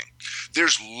anything.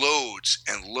 There's loads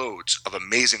and loads of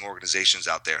amazing organizations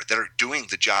out there that are doing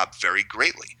the job very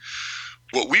greatly.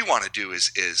 What we want to do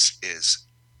is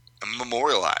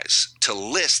memorialize, to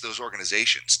list those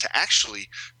organizations,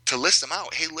 to list them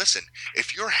out. Hey, listen,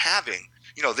 if you're having,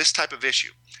 this type of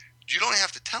issue, you don't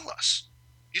have to tell us.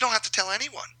 You don't have to tell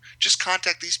anyone. Just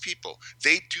contact these people.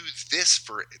 They do this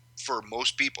for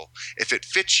most people. If it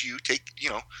fits you,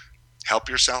 help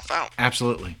yourself out.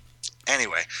 Absolutely.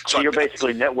 Anyway, so you're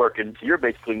basically networking. So you're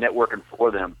basically networking for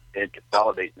them and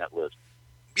consolidating that list.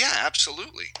 Yeah,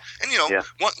 absolutely. And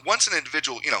once an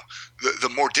individual, the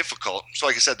more difficult. So,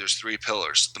 like I said, there's 3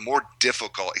 pillars. The more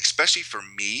difficult, especially for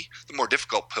me, the more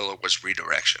difficult pillar was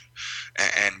redirection.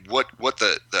 And what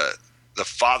the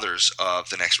fathers of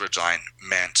the Next Ridgeline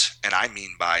meant, and I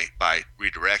mean by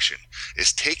redirection,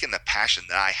 is taking the passion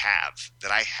that I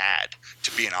had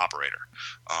to be an operator,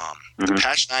 the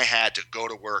passion I had to go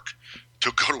to work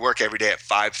every day at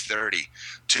 5:30,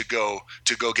 to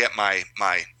go get my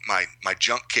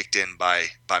junk kicked in by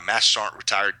Master Sergeant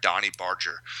retired Donnie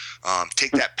Barger,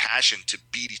 take that passion to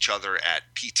beat each other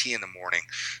at PT in the morning,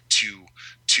 to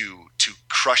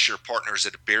crush your partners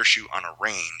at a bear shoot on a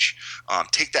range,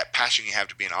 take that passion you have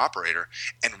to be an operator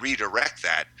and redirect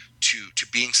that to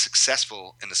being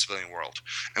successful in the civilian world.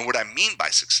 And what I mean by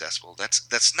successful,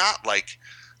 that's not like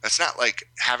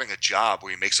having a job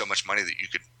where you make so much money that you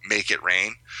could make it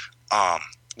rain.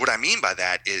 What I mean by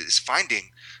that is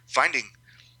finding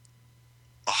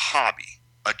a hobby,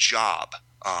 a job,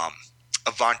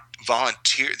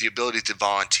 volunteer, the ability to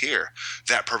volunteer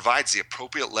that provides the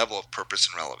appropriate level of purpose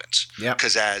and relevance. Yeah.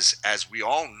 Because as we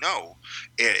all know,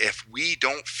 if we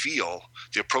don't feel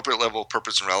the appropriate level of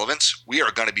purpose and relevance, we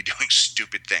are going to be doing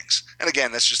stupid things. And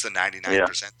again, that's just the 99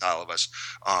 percentile of us.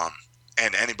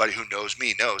 And anybody who knows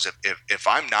me knows if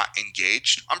I'm not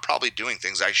engaged, I'm probably doing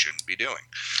things I shouldn't be doing.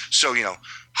 So,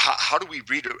 how do we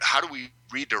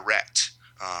redirect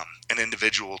an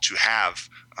individual to have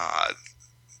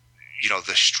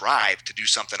the strive to do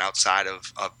something outside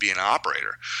of being an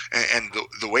operator? And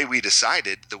the way we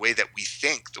decided, the way that we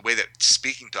think, the way that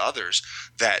speaking to others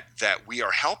that we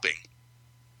are helping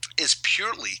is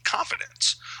purely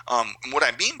confidence. And what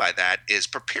I mean by that is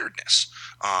preparedness.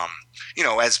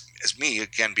 As me,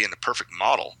 again, being the perfect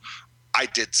model, I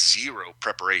did 0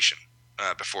 preparation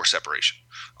before separation.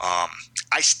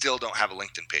 I still don't have a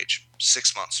LinkedIn page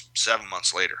 6 months, 7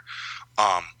 months later.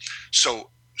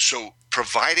 So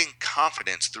providing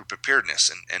confidence through preparedness,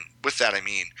 and with that I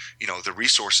mean, the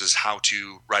resources, how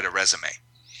to write a resume,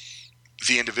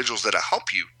 the individuals that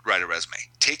help you write a resume,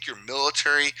 take your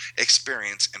military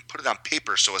experience and put it on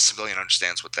paper so a civilian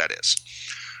understands what that is,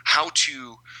 how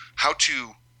to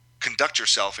conduct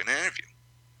yourself in an interview,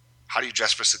 how do you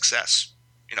dress for success,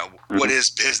 what is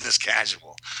business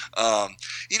casual, and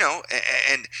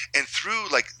through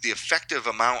like the effective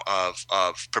amount of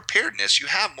preparedness, you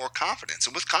have more confidence.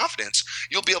 And with confidence,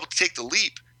 you'll be able to take the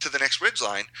leap to the next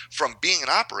ridgeline from being an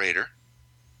operator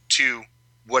to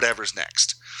whatever's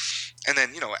next. And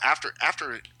then, after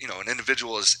an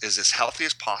individual is as healthy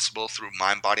as possible through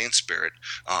mind, body, and spirit,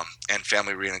 and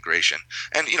family reintegration,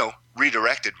 and,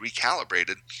 redirected,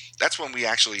 recalibrated, that's when we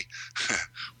actually,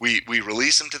 we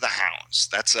release them to the hounds.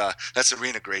 That's a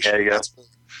reintegration. There you go.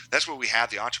 That's where we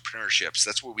have the entrepreneurships.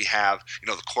 That's where we have,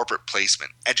 the corporate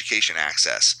placement, education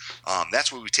access.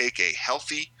 That's where we take a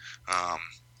healthy,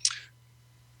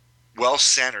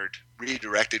 well-centered,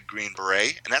 redirected Green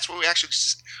Beret, and that's where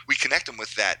we connect them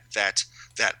with that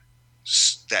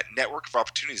network of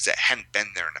opportunities that hadn't been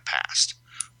there in the past.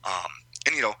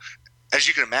 And as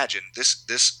you can imagine, this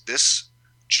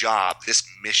job, this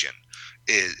mission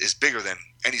is bigger than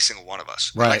any single one of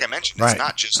us. Right. Like I mentioned, it's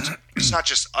not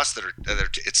just us that are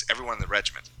it's everyone in the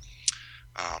regiment.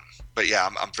 But yeah,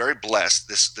 I'm very blessed.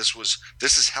 This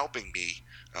is helping me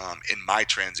in my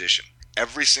transition.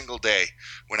 Every single day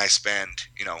when I spend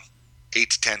 8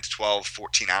 to 10 to 12,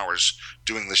 14 hours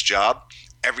doing this job,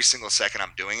 every single second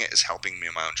I'm doing it is helping me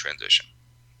in my own transition.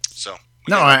 So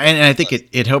No, and I think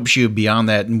it helps you beyond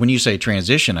that. And when you say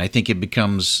transition, I think it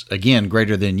becomes, again,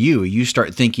 greater than you. You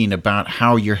start thinking about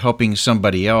how you're helping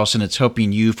somebody else, and it's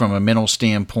helping you from a mental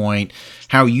standpoint,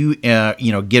 how you,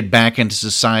 get back into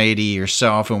society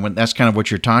yourself. And that's kind of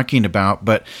what you're talking about.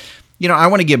 But, I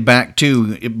want to get back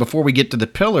to, before we get to the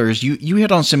pillars, you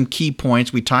hit on some key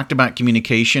points. We talked about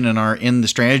communication in the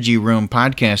Strategy Room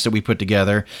podcast that we put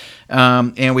together.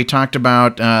 And we talked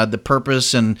about the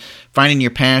purpose and finding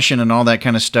your passion and all that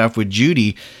kind of stuff with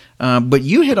Judy. But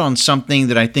you hit on something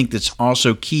that I think that's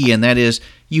also key, and that is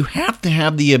you have to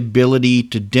have the ability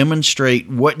to demonstrate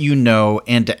what you know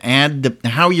and to add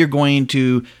how you're going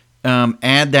to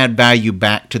add that value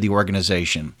back to the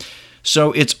organization.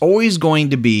 So it's always going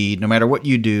to be, no matter what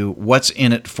you do, what's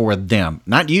in it for them.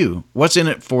 Not you. What's in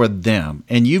it for them.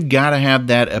 And you've got to have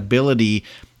that ability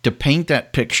to paint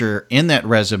that picture in that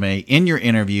resume, in your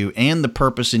interview, and the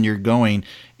purpose in your going,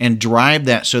 and drive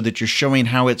that so that you're showing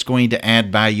how it's going to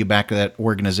add value back to that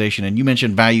organization. And you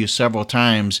mentioned value several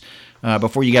times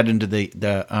before you got into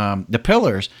the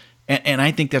pillars, and I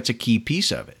think that's a key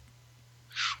piece of it.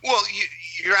 Well,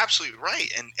 you're absolutely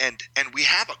right, and we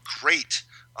have a great.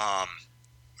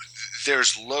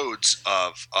 There's loads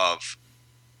of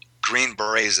Green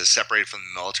Berets that separated from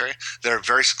the military that are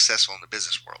very successful in the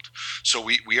business world. So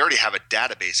we already have a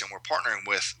database, and we're partnering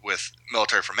with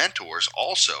Military for Mentors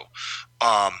also.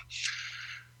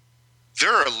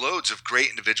 There are loads of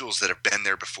great individuals that have been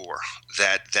there before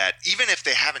that even if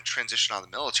they haven't transitioned out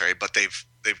of the military, but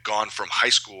they've gone from high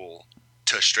school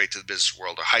to straight to the business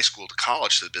world, or high school to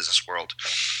college to the business world,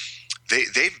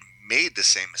 they've made the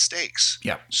same mistakes.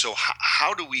 Yeah. So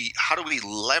how do we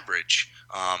leverage?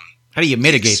 How do you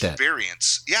mitigate that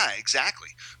experience? Yeah, exactly.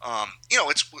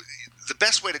 It's the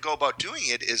best way to go about doing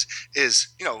it is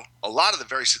a lot of the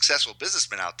very successful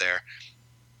businessmen out there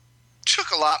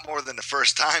took a lot more than the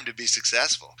first time to be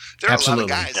successful. There are Absolutely. a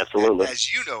lot of guys, Absolutely.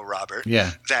 as you know, Robert,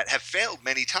 Yeah. that have failed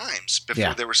many times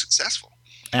before they were successful.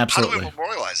 Absolutely. How do we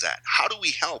memorialize that? How do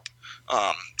we help?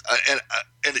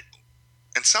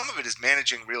 And some of it is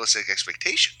managing realistic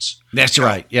expectations. That's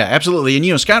right. Yeah, absolutely.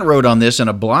 And Scott wrote on this in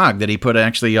a blog that he put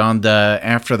actually on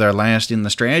after their last in the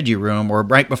Strategy Room, or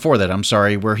right before that, I'm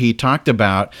sorry, where he talked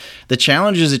about the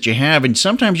challenges that you have, and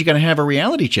sometimes you got to have a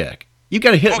reality check. You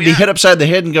got to be hit upside the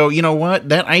head and go, you know what?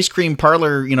 That ice cream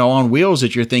parlor, on wheels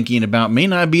that you're thinking about may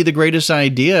not be the greatest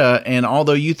idea, and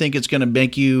although you think it's going to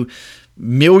make you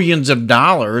millions of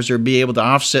dollars or be able to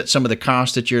offset some of the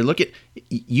costs that you're looking,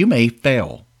 you may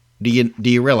fail. Do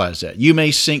you realize that? You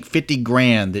may sink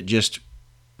 $50,000 that just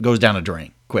goes down a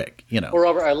drain quick, Well,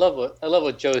 Robert, I love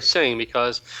what Joe is saying,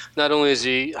 because not only is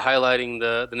he highlighting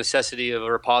the necessity of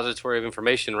a repository of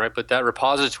information, right? But that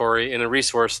repository in a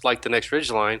resource like the Next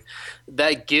Ridgeline,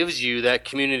 that gives you that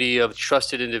community of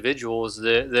trusted individuals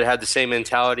that have the same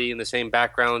mentality and the same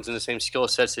backgrounds and the same skill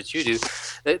sets that you do.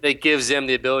 That gives them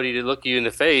the ability to look you in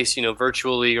the face,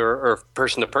 virtually or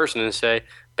person to person, and say,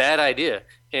 bad idea.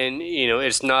 And,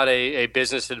 it's not a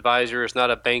business advisor, it's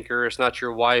not a banker, it's not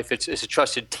your wife, it's a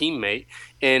trusted teammate.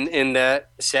 And that,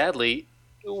 sadly,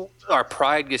 our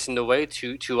pride gets in the way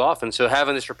too often. So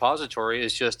having this repository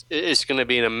it's going to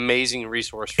be an amazing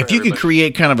resource for If you everybody. could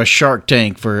create kind of a Shark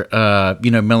Tank for,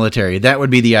 military, that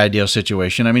would be the ideal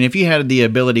situation. I mean, if you had the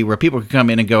ability where people could come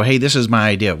in and go, hey, this is my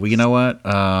idea. Well, you know what?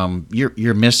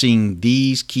 You're missing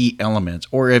these key elements.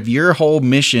 Or if your whole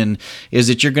mission is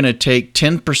that you're going to take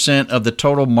 10% of the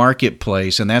total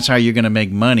marketplace and that's how you're going to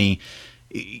make money,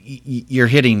 you're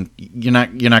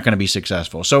not going to be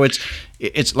successful. So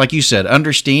it's like you said,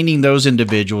 understanding those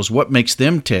individuals, what makes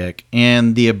them tick,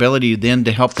 and the ability then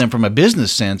to help them from a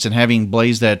business sense, and having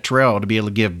blazed that trail to be able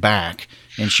to give back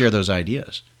and share those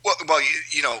ideas. Well,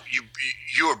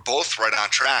 you are both right on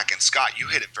track, and Scott, you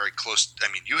hit it very close. I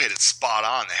mean, you hit it spot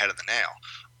on the head of the nail.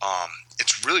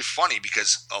 It's really funny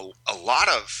because a lot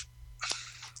of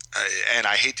and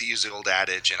I hate to use the old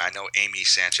adage, and I know Amy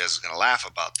Sanchez is going to laugh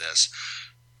about this.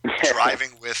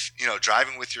 driving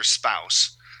with your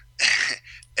spouse,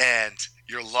 and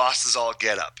you're lost as all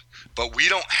get up. But we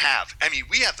don't have. I mean,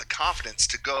 we have the confidence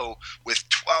to go with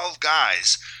 12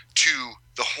 guys to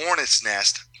the Hornet's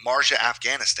Nest, Marja,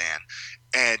 Afghanistan,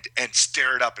 and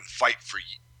stare it up and fight for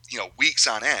weeks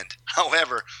on end.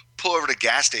 However, pull over to the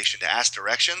gas station to ask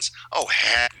directions. Oh,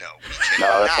 heck no.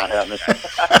 No, that's not happening.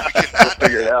 We cannot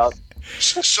figure it out.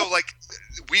 So,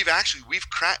 we've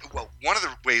cracked. Well, one of the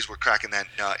ways we're cracking that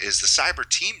is the cyber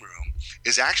team room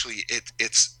is actually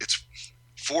it's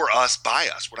for us, by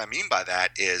us. What I mean by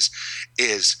that is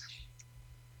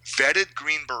vetted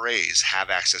Green Berets have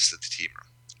access to the team room.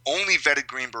 Only vetted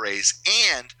Green Berets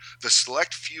and the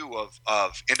select few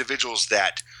of individuals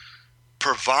that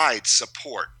provide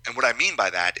support. And what I mean by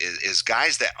that is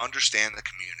guys that understand the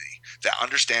community, that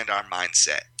understand our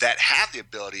mindset, that have the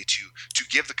ability to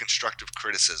give the constructive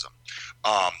criticism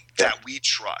that we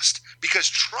trust. Because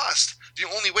trust, the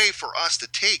only way for us to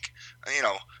take,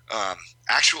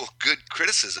 actual good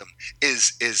criticism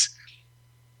is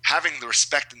having the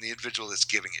respect in the individual that's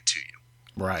giving it to you.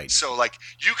 Right. So, like,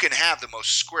 you can have the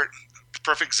most square,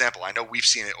 perfect example. I know we've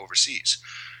seen it overseas.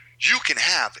 You can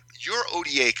have your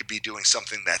ODA could be doing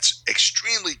something that's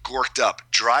extremely gorked up,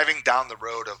 driving down the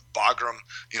road of Bagram,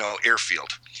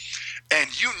 airfield,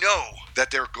 and you know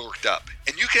that they're gorked up,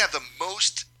 and you can have the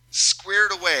most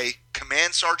squared away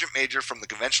command sergeant major from the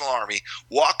conventional army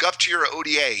walk up to your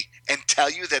ODA and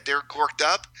tell you that they're gorked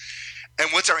up,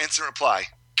 and what's our instant reply?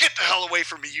 Get the hell away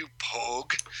from me, you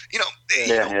pogue.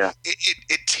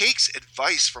 It takes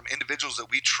advice from individuals that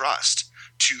we trust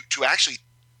to actually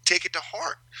take it to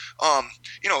heart.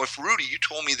 If Rudy, you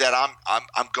told me that I'm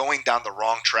going down the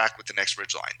wrong track with the Next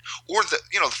Ridgeline, or the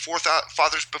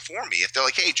forefathers before me, if they're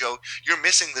like, hey Joe, you're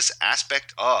missing this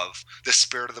aspect of the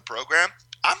spirit of the program,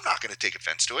 I'm not going to take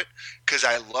offense to it because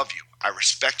I love you, I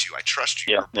respect you, I trust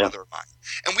you, you're a brother of mine,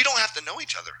 and we don't have to know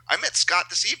each other. I met Scott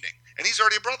this evening, and he's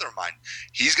already a brother of mine.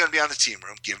 He's going to be on the team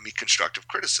room giving me constructive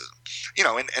criticism,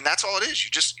 and that's all it is. You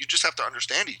just have to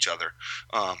understand each other.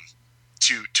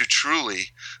 To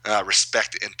truly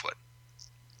respect input.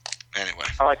 Anyway,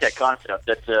 I like that concept.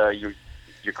 That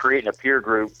you're creating a peer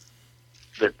group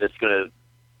that's going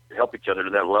to help each other to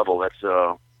that level. That's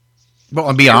well,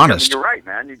 and be honest. You're right,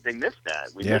 man. They missed that.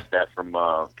 We missed that from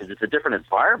because it's a different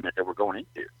environment that we're going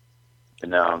into,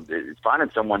 and it's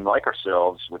finding someone like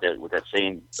ourselves with that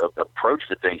same approach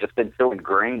to things. It's been so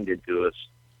ingrained into us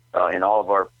in all of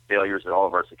our failures and all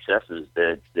of our successes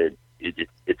that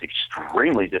it's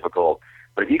extremely difficult.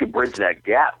 But if you can bridge that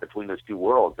gap between those two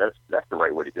worlds, that's the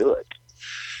right way to do it.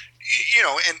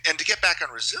 And to get back on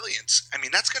resilience, I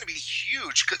mean, that's going to be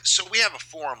huge. So we have a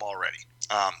forum already.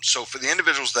 So for the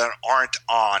individuals that aren't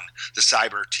on the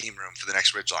cyber team room for the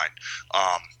Next Ridgeline,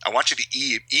 I want you to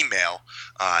email.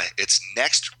 It's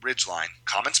Next Ridgeline,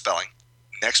 common spelling,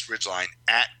 Next Ridgeline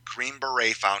at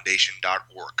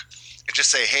greenberetfoundation.org. And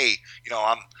just say, hey,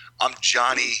 I'm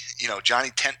Johnny, Johnny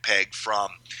Tentpeg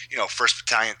from, 1st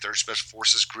Battalion, 3rd Special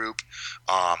Forces Group.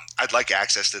 I'd like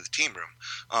access to the team room.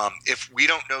 If we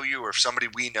don't know you, or if somebody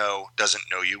we know doesn't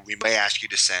know you, we may ask you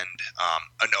to send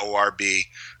an ORB,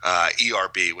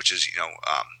 ERB, which is,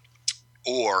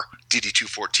 or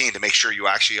DD-214 to make sure you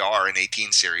actually are an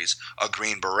 18 series, a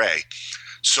Green Beret.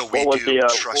 So we trust you.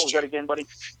 What was that again, buddy?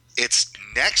 It's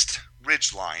Next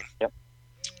Ridgeline. Yep.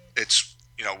 It's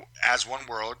as one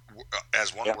word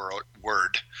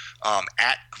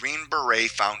at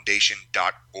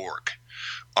greenberetfoundation.org.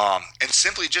 And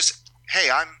simply just, hey,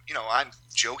 I'm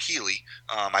Joe Healey.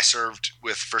 I served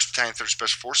with 1st Battalion, 3rd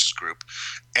Special Forces Group.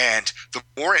 And the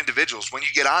more individuals, when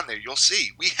you get on there, you'll see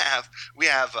we have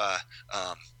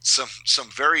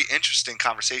some very interesting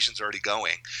conversations already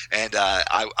going. And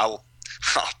I'll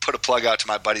put a plug out to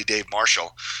my buddy Dave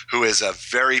Marshall, who is a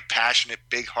very passionate,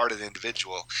 big-hearted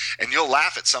individual, and you'll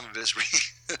laugh at some of his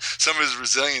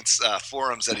resilience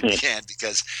forums that he began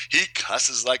because he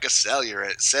cusses like a sailor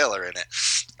in it.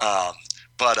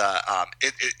 But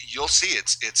you'll see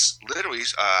it's literally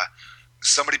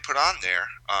somebody put on there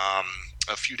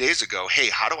a few days ago,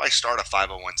 hey, how do I start a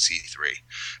 501c3?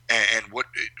 And what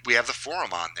we have the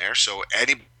forum on there, so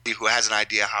anybody who has an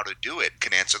idea how to do it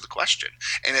can answer the question.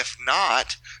 And if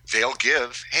not, they'll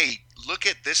give, hey, look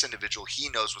at this individual, he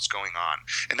knows what's going on.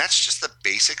 And that's just the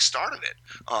basic start of it.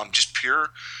 Just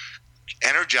pure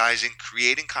energizing,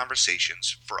 creating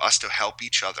conversations for us to help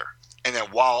each other. And then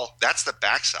while that's the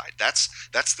backside, that's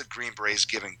the Green Berets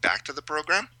giving back to the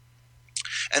program.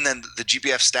 And then the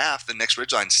GBF staff, the Next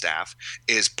Ridgeline staff,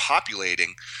 is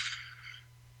populating.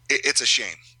 It's a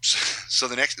shame. So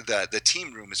the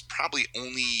team room is probably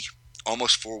only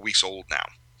almost 4 weeks old now.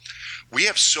 We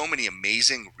have so many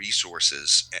amazing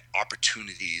resources,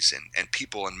 opportunities, and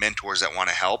people and mentors that want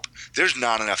to help. There's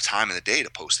not enough time in the day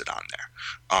to post it on there.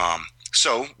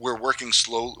 So we're working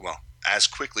as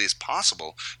quickly as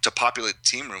possible to populate the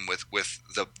team room with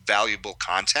the valuable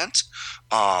content.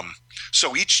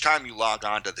 So each time you log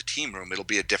on to the team room, it'll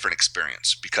be a different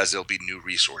experience because there'll be new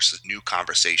resources, new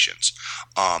conversations.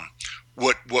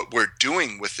 What we're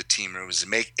doing with the team room is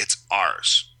it's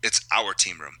ours. It's our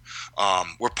team room.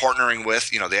 We're partnering with,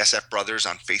 the SF Brothers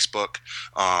on Facebook,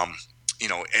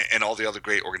 and all the other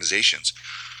great organizations.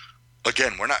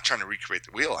 Again, we're not trying to recreate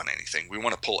the wheel on anything. We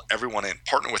want to pull everyone in,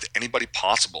 partner with anybody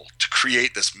possible to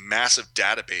create this massive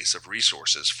database of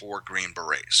resources for Green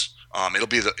Berets. It'll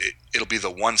be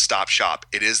the one-stop shop.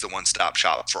 It is the one-stop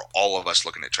shop for all of us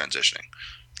looking at transitioning.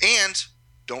 And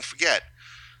don't forget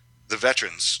the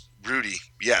veterans. Rudy,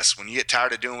 yes, when you get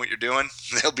tired of doing what you're doing,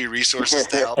 there'll be resources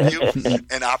to help you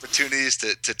and opportunities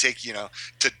to take,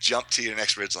 to jump to your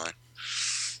next ridgeline.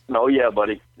 Oh, yeah,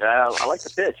 buddy. I like the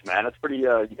pitch, man. It's pretty,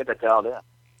 you get that dialed in.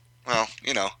 Well,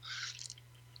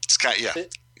 it's kind of, yeah,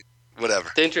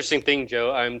 whatever. The interesting thing,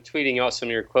 Joe, I'm tweeting out some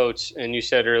of your quotes, and you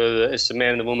said earlier that it's the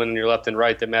man and the woman on your left and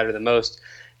right that matter the most.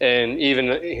 And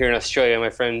even here in Australia, my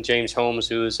friend James Holmes,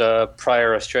 who's a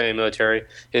prior Australian military,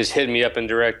 is hitting me up in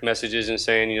direct messages and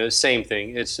saying, the same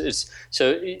thing. It's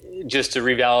so just to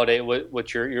revalidate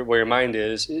what where your mind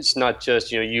is. It's not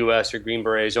just U.S. or Green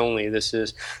Berets only. This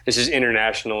is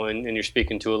international, and you're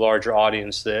speaking to a larger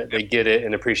audience that they get it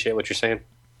and appreciate what you're saying.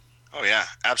 Oh yeah,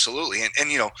 absolutely. And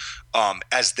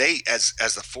as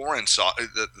the foreign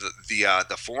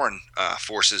the foreign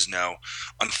forces know,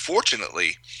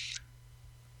 unfortunately,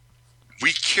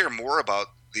 we care more about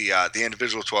the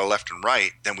individual to our left and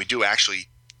right than we do actually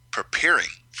preparing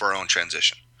for our own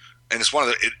transition. And it's one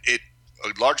of a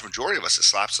large majority of us, it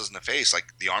slaps us in the face. Like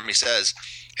the Army says,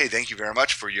 hey, thank you very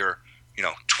much for your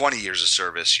 20 years of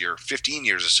service, your 15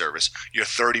 years of service, your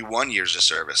 31 years of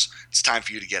service. It's time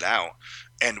for you to get out.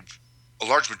 And a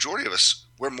large majority of us,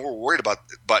 we're more worried about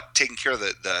taking care of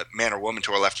the man or woman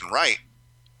to our left and right.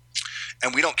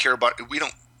 And we don't care about,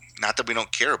 not that we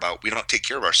don't care about, we don't take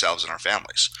care of ourselves and our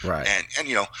families. Right. And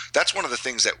that's one of the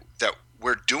things that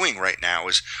we're doing right now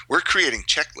is we're creating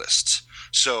checklists.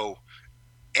 So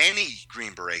any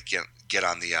Green Beret get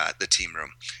on the team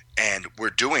room, and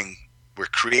we're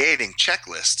creating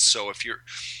checklists. So if you're,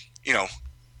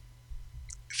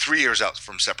 3 years out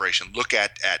from separation, look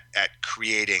at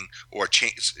creating or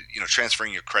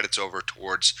transferring your credits over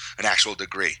towards an actual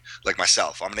degree. Like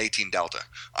myself, I'm an 18 Delta.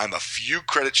 I'm a few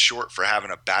credits short for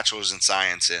having a bachelor's in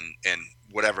science in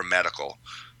whatever medical.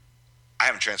 I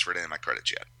haven't transferred any of my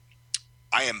credits yet.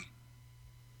 I am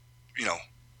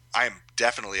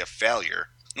definitely a failure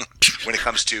when it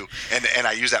comes to, and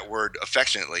I use that word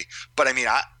affectionately, but I mean,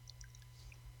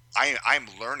 I'm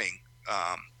learning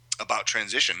about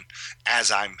transition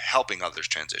as I'm helping others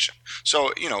transition.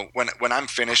 So, when I'm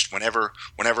finished, whenever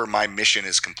my mission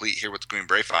is complete here with the Green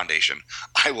Beret Foundation,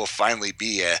 I will finally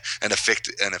be an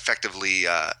effectively,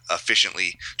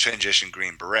 efficiently transitioned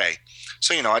Green Beret.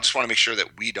 So, I just want to make sure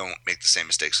that we don't make the same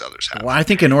mistakes others have. Well, I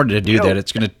think in order to do that,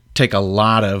 it's going to take a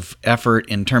lot of effort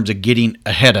in terms of getting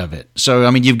ahead of it. So, I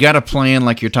mean, you've got a plan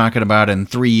like you're talking about in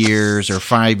 3 years or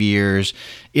 5 years.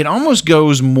 It almost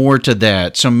goes more to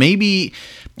that. So maybe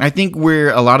I think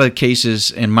where a lot of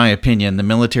cases, in my opinion, the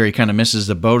military kind of misses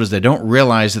the boat is they don't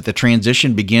realize that the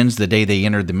transition begins the day they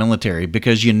enter the military,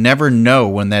 because you never know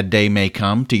when that day may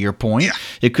come, to your point. Yeah.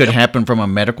 It could happen from a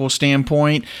medical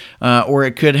standpoint, or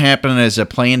it could happen as a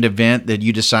planned event that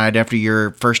you decide after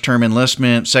your first term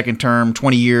enlistment, second term,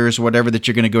 20 years, whatever, that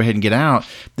you're going to go ahead and get out.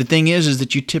 The thing is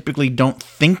that you typically don't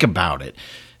think about it.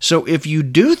 So if you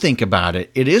do think about it,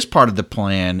 it is part of the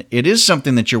plan. It is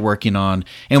something that you're working on.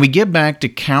 And we get back to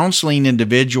counseling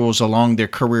individuals along their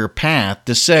career path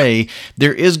to say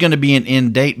there is going to be an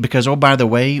end date because, oh, by the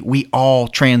way, we all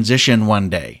transition one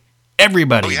day.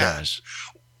 Everybody does.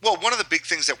 Well, one of the big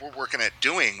things that we're working at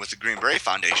doing with the Green Beret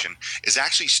Foundation is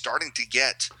actually starting to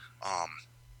get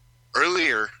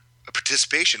earlier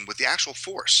participation with the actual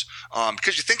force.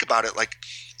 Because you think about it, like,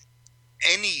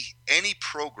 any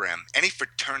program, any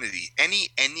fraternity,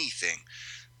 anything,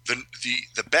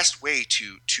 the best way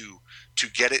to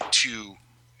get it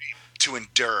to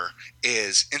endure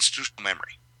is institutional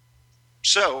memory.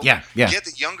 So get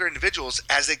the younger individuals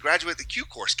as they graduate the Q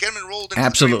course, get them enrolled in the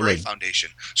Green Beret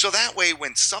Foundation. So that way,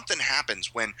 when something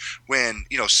happens, when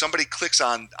somebody clicks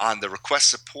on the request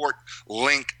support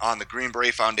link on the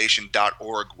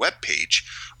greenberetfoundation.org webpage,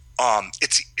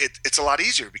 it's a lot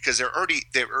easier because they're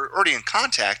already in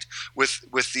contact with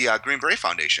the Green Beret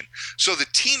Foundation. So the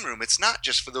team room, it's not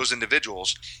just for those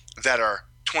individuals that are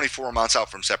 24 months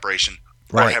out from separation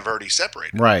or have already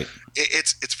separated. Right.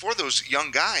 It's for those young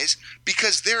guys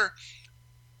because they're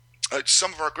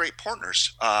some of our great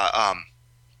partners.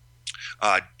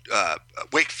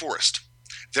 Wake Forest.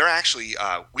 They're actually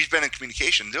we've been in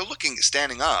communication. They're looking at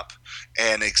standing up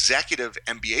an executive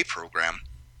MBA program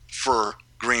for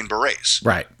Green Berets.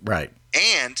 Right.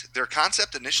 And their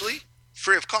concept initially,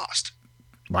 free of cost.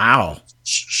 Wow.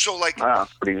 So, like... Wow,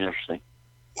 pretty interesting.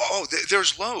 Oh,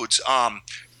 there's loads.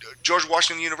 George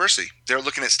Washington University, they're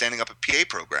looking at standing up a PA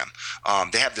program.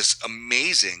 They have this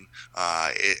amazing,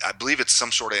 I believe it's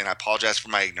some sort of, and I apologize for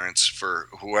my ignorance for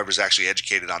whoever's actually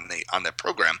educated on the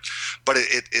program, but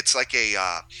it's like a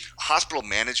hospital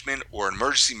management or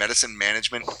emergency medicine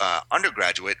management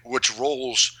undergraduate, which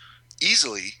rolls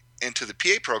easily into the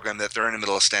PA program that they're in the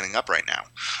middle of standing up right now.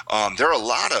 There are a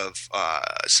lot of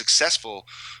successful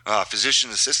physician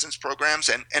assistance programs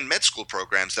and med school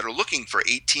programs that are looking for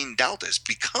 18 deltas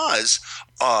because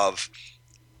of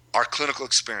our clinical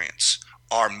experience,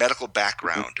 our medical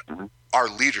background, our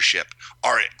leadership,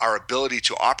 our ability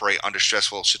to operate under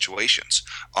stressful situations.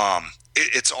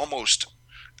 It's almost,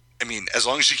 I mean, as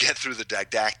long as you get through the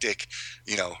didactic,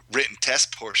 written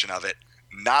test portion of it,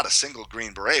 not a single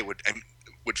Green Beret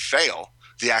would fail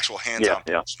the actual hands-on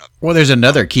portion of it. Well, there's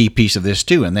another key piece of this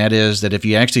too, and that is that if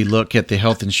you actually look at the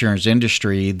health insurance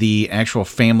industry, the actual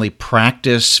family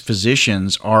practice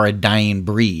physicians are a dying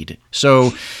breed.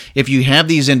 So if you have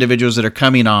these individuals that are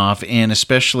coming off, and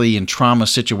especially in trauma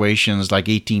situations like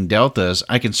 18 deltas,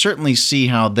 I can certainly see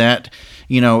how that,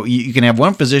 you can have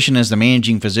one physician as the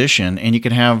managing physician, and you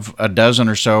can have a dozen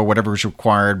or so, whatever is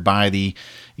required by the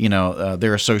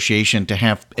their association to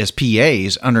have as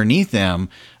PAs underneath them,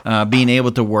 being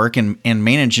able to work and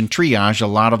manage and triage a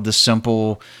lot of the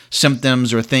simple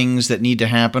symptoms or things that need to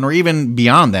happen, or even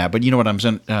beyond that. But you know what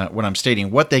I'm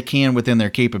stating, what they can within their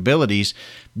capabilities.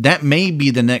 That may be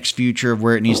the next future of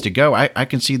where it needs to go. I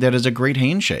can see that as a great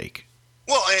handshake.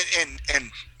 Well,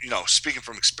 and speaking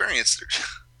from experience,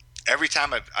 every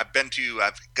time I've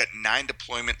got 9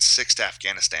 deployments, 6 to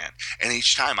Afghanistan, and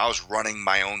each time I was running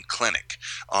my own clinic,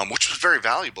 which was very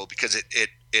valuable because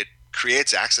it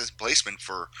creates access and placement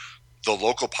for the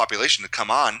local population to come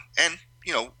on, and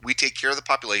we take care of the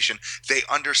population. They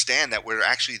understand that we're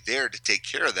actually there to take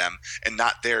care of them, and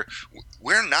not there.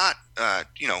 We're not,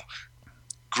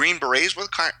 Green Berets. We're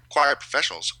choir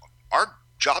professionals. Our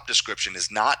job description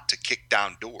is not to kick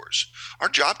down doors. Our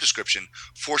job description,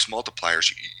 force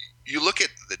multipliers. You look at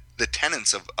the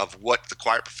tenets of what the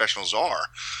quiet professionals are.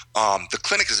 The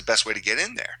clinic is the best way to get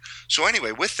in there. So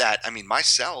anyway, with that, I mean,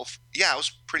 myself, I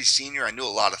was pretty senior. I knew a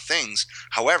lot of things.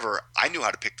 However, I knew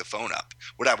how to pick the phone up.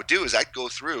 What I would do is I'd go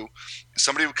through,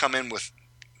 somebody would come in with,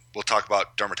 we'll talk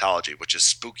about dermatology, which is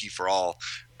spooky for all,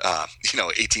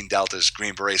 18 Deltas,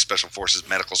 Green Beret, Special Forces,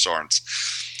 medical sergeants.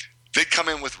 They'd come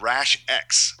in with rash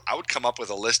X. I would come up with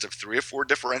a list of 3 or 4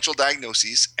 differential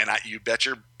diagnoses, and you bet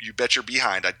your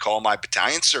behind, I'd call my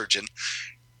battalion surgeon,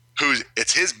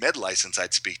 it's his med license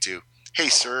I'd speak to. Hey,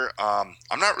 sir,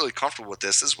 I'm not really comfortable with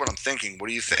this. This is what I'm thinking. What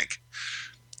do you think?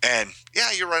 And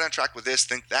you're right on track with this.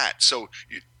 Think that. So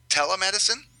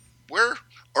telemedicine, we're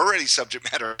already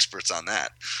subject matter experts on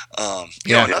that.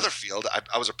 Another field,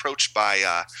 I was approached by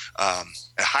a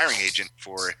hiring agent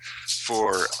for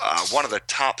one of the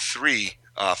top 3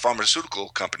 pharmaceutical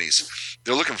companies.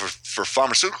 They're looking for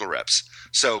pharmaceutical reps.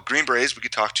 So Green Berets, we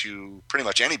could talk to pretty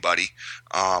much anybody.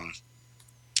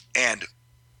 And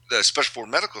the Special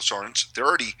Forces medical sergeants, they're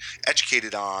already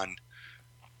educated on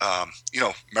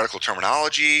medical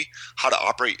terminology, how to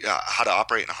operate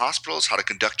in hospitals, how to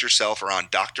conduct yourself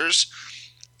around doctors.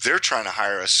 They're trying to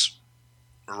hire us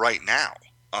right now.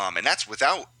 And that's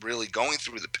without really going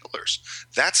through the pillars.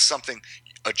 That's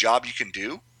a job you can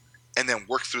do and then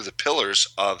work through the pillars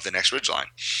of the Next Ridgeline.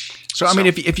 So, I mean,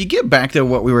 if you get back to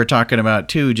what we were talking about,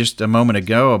 too, just a moment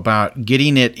ago about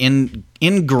getting it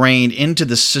ingrained into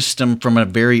the system from a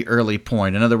very early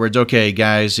point. In other words, okay,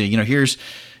 guys, here's,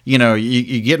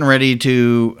 you're getting ready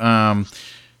to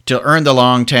earn the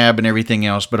long tab and everything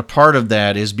else, but a part of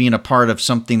that is being a part of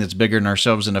something that's bigger than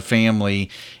ourselves in a family,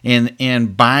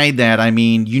 and by that I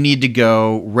mean you need to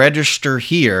go register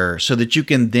here so that you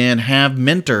can then have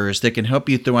mentors that can help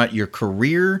you throughout your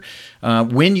career,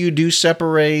 when you do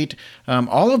separate,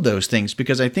 all of those things,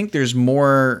 because I think there's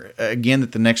more, again,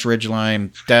 that the Next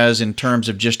Ridgeline does in terms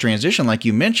of just transition, like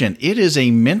you mentioned. It is a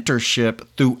mentorship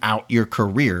throughout your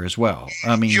career as well.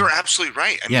 I mean, you're absolutely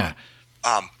right. I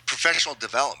mean, professional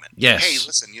development. Yes. Hey,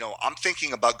 listen, I'm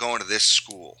thinking about going to this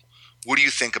school. What do you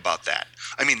think about that?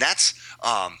 I mean, that's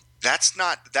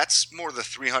more the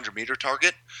 300-meter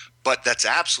target, but that's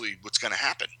absolutely what's going to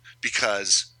happen,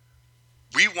 because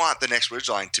we want the Next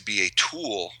Ridgeline to be a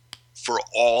tool for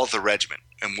all the regiment.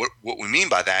 And what we mean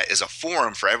by that is a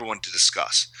forum for everyone to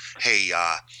discuss. Hey,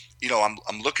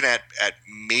 I'm looking at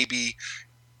maybe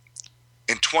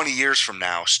in 20 years from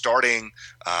now, starting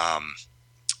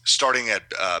at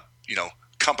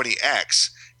company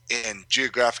X in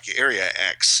geographic area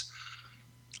X.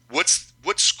 What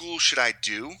school should I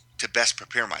do to best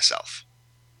prepare myself?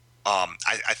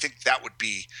 I think that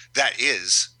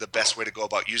is the best way to go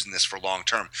about using this for long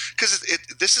term, because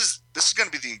this is going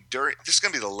to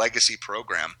be the legacy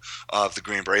program of the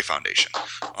Green Beret Foundation,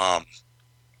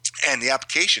 and the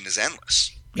application is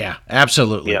endless. Yeah,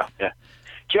 absolutely. Yeah.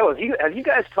 Joe, have you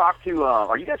guys talked to?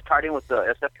 Are you guys tied in with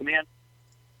the SF Command?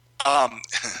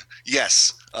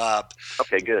 Yes.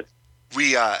 Okay, good.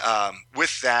 We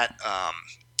with that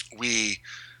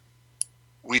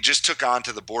we just took on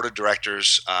to the board of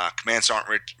directors Command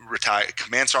Sergeant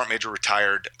Major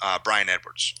retired Brian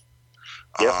Edwards.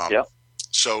 Yep.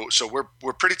 So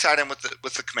we're pretty tied in with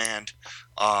the command,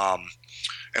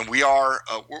 and we are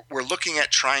we're looking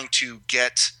at trying to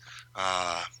get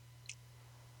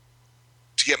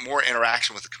more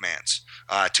interaction with the commands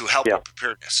to help with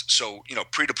preparedness. So,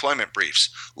 pre-deployment briefs.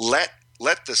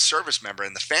 Let the service member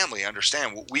and the family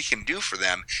understand what we can do for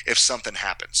them if something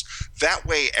happens. That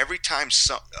way, every time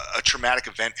a traumatic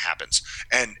event happens,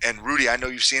 and Rudy, I know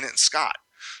you've seen it in Scott.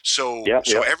 So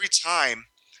every time,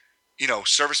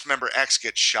 service member X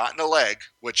gets shot in the leg,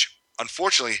 which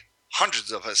unfortunately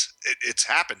hundreds of us it's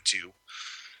happened to.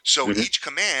 So each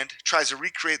command tries to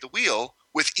recreate the wheel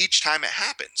with each time it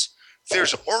happens.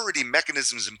 There's already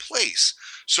mechanisms in place.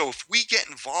 So if we get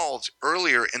involved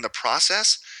earlier in the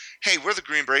process, hey, we're the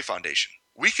Green Beret Foundation.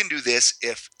 We can do this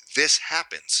if this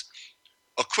happens.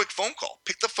 A quick phone call.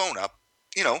 Pick the phone up.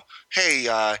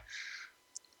 Hey,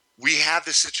 we have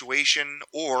this situation,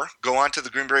 or go on to the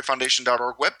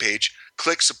greenberetfoundation.org webpage,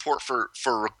 click support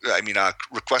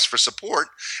request for support,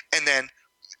 and then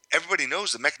everybody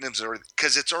knows the mechanisms are,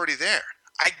 because it's already there.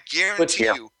 I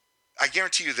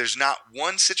guarantee you there's not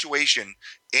one situation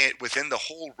within the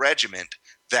whole regiment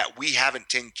that we haven't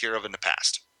taken care of in the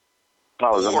past.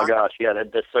 Oh my gosh, yeah,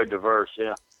 that's so diverse,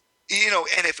 yeah.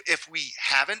 And if we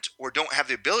haven't or don't have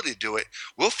the ability to do it,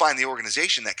 we'll find the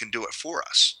organization that can do it for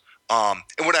us.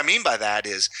 And what I mean by that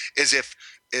is if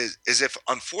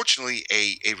unfortunately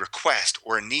a request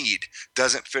or a need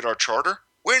doesn't fit our charter,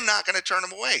 we're not going to turn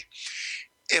them away.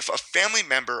 If a family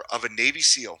member of a Navy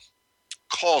SEAL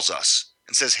calls us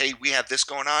and says, hey, we have this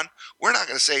going on, we're not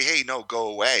going to say, hey, no, go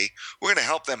away. We're going to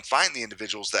help them find the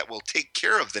individuals that will take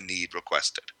care of the need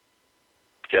requested.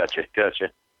 Gotcha.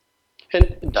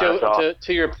 And Joe,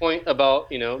 to your point about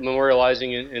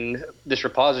memorializing in this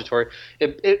repository,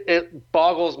 it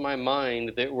boggles my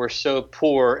mind that we're so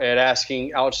poor at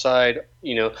asking outside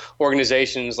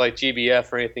organizations like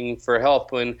GBF or anything for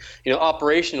help when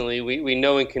operationally we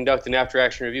know and conduct an after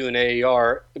action review in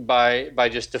AAR by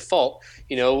just default.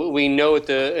 We know at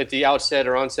the outset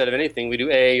or onset of anything we do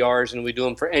AARs, and we do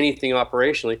them for anything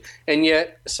operationally, and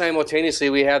yet simultaneously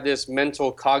we have this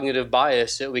mental cognitive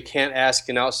bias that we can't ask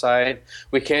an outside,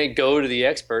 we can't go to the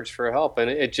experts for help, and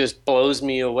it just blows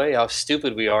me away how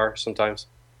stupid we are sometimes.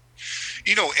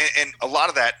 And a lot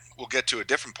of that we'll get to a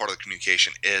different part of the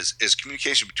communication is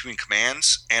communication between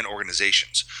commands and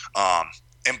organizations.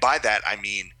 And by that, I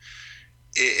mean,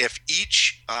 if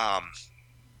each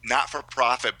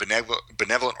not-for-profit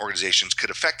benevolent organizations could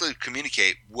effectively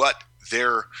communicate what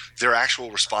their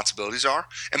actual responsibilities are.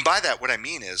 And by that, what I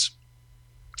mean is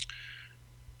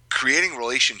creating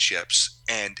relationships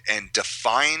and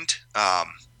defined,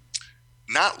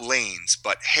 not lanes,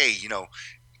 but hey,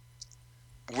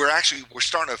 we're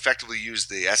starting to effectively use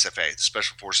the SFA, the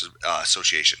Special Forces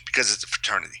Association, because it's a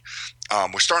fraternity.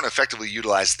 We're starting to effectively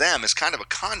utilize them as kind of a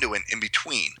conduit in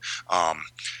between.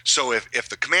 So if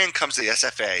the command comes to the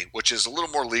SFA, which is a little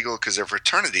more legal because they're a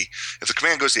fraternity, if the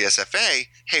command goes to the SFA,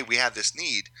 hey, we have this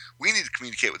need. We need to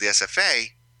communicate with the SFA.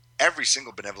 Every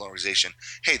single benevolent organization,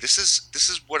 hey, this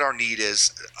is what our need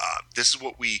is. This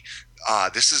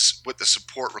is what the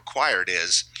support required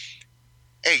is.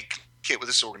 Hey, communicate with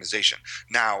this organization.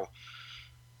 Now,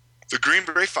 the Green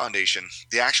Beret Foundation,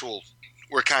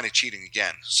 we're kind of cheating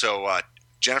again. So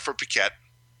Jennifer Piquette,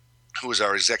 who is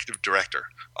our executive director,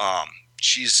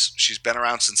 she's been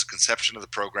around since the conception of the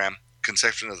program,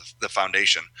 conception of the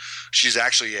foundation. She's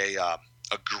actually a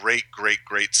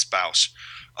great spouse.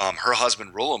 Her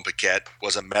husband, Roland Piquette,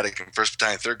 was a medic in 1st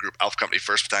Battalion 3rd Group, Alpha Company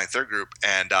 1st Battalion 3rd Group,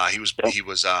 and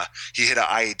he hit an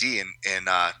IED in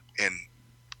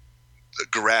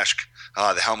Gereshk,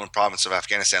 the Helmand province of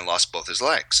Afghanistan, lost both his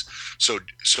legs. So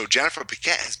Jennifer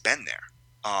Piquette has been there.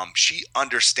 She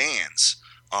understands.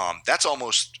 That's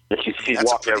almost. She's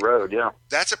walked that road, yeah.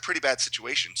 That's a pretty bad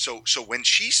situation. So when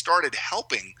she started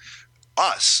helping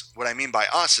us, what I mean by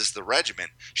us is the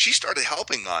regiment, she started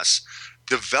helping us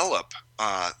develop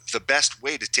the best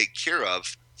way to take care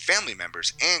of family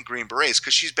members and Green Berets,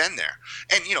 because she's been there.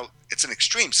 And, it's an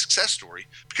extreme success story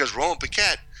because Roland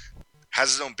Piquette,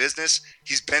 has his own business.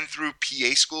 He's been through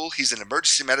PA school. He's an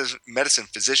emergency medicine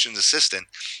physician's assistant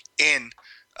in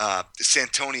San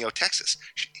Antonio, Texas.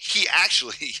 He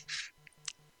actually,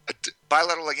 a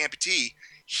bilateral leg amputee,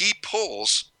 he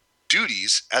pulls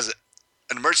duties as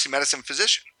an emergency medicine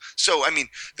physician. So, I mean,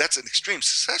 that's an extreme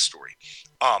success story.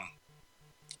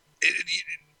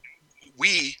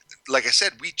 We, like I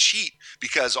said, we cheat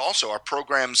because also our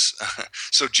programs.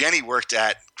 So Jenny worked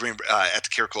at at the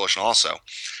Care Coalition also,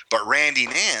 but Randy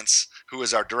Nance, who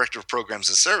is our director of programs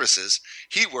and services,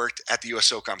 he worked at the US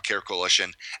SOCOM Care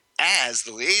Coalition as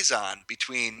the liaison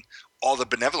between all the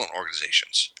benevolent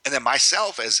organizations, and then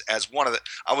myself as one of the.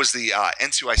 I was the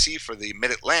NCOIC for the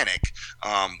Mid Atlantic,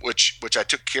 which I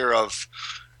took care of.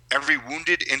 Every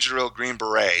wounded, injured, or Green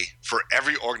Beret for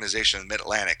every organization in the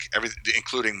Mid-Atlantic,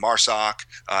 including MARSOC,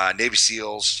 Navy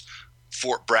SEALs,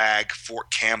 Fort Bragg, Fort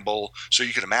Campbell. So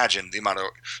you can imagine the amount of.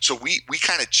 So we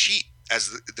kind of cheat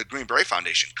as the Green Beret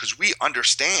Foundation because we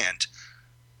understand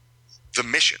the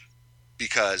mission.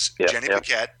 Because Jenny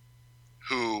Paquette,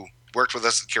 who worked with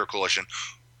us at the Care Coalition,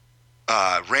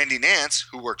 Randy Nance,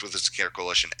 who worked with us at the Care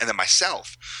Coalition, and then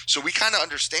myself. So we kind of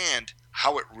understand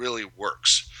how it really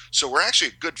works. So we're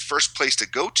actually a good first place to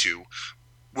go to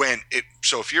when it.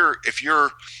 So if you're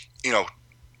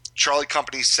Charlie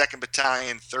Company, 2nd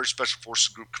Battalion, 3rd Special Forces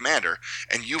Group Commander,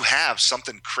 and you have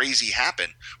something crazy happen,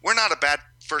 we're not a bad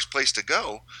first place to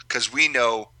go because we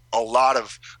know a lot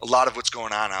of what's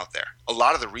going on out there, a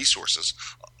lot of the resources,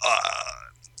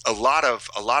 a lot of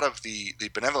the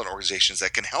benevolent organizations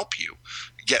that can help you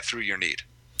get through your need.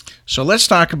 So let's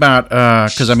talk about,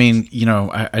 because I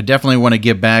definitely want to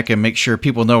give back and make sure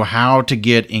people know how to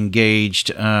get engaged,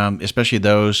 especially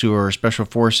those who are special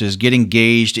forces, get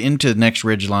engaged into the Next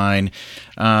Ridgeline,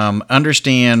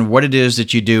 understand what it is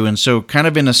that you do. And so kind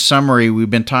of in a summary, we've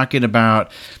been talking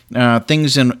about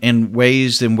things in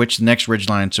ways in which the Next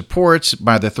Ridgeline supports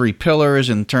by the 3 pillars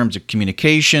in terms of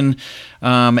communication,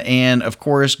 and of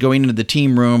course going into the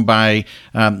team room by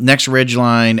Next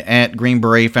Ridgeline at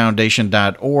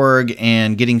greenberetfoundation.org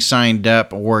and getting signed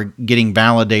up or getting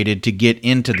validated to get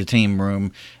into the team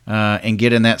room and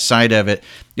get in that side of it.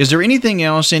 Is there anything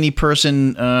else any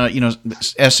person,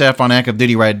 SF on active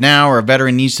duty right now or a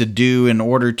veteran needs to do in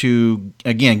order to,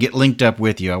 again, get linked up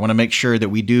with you? I want to make sure that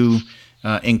we do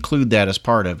include that as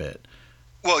part of it.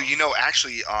 Well,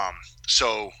 actually,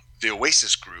 so the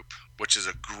Oasis Group, which is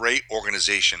a great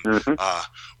organization,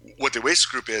 what the Oasis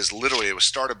Group is, literally, it was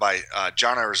started by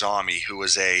John Arizami, who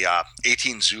was a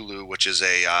 18 Zulu, which is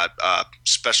a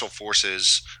special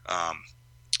forces,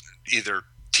 either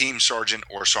team sergeant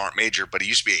or sergeant major, but he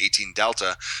used to be 18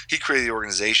 Delta. He created the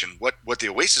organization. What the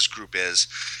Oasis Group is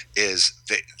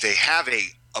they have a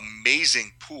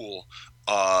amazing pool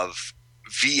of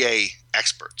VA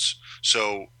experts.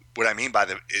 So what I mean by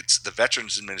it's the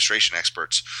Veterans Administration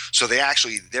experts. So they're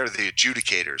the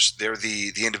adjudicators. They're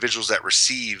the individuals that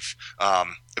receive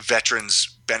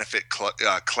veterans benefit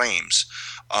claims.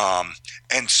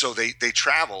 And so they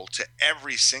travel to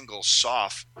every single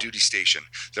SOF duty station.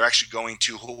 They're actually going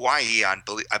to Hawaii on,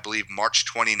 I believe, March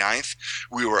 29th.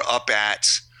 We were up at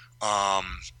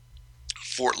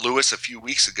Fort Lewis a few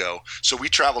weeks ago. So we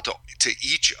travel to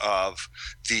each of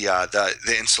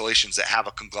the installations that have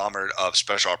a conglomerate of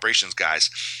special operations guys.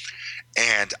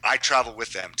 And I travel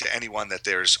with them to anyone that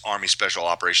there's Army Special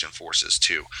Operation Forces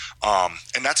too.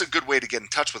 And that's a good way to get in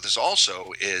touch with us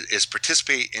also is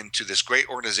participate into this great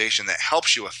organization that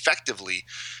helps you effectively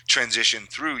transition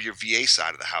through your VA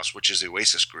side of the house, which is the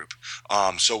Oasis Group.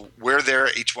 So we're there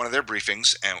at each one of their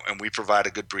briefings, and we provide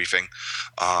a good briefing.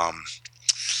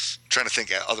 Trying to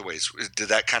think other ways. Did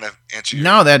that kind of answer your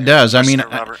No, that does. I mean,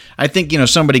 Robert? I think,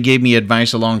 somebody gave me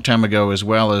advice a long time ago as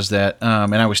well as that,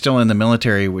 and I was still in the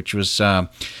military, which was, a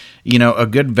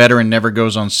good veteran never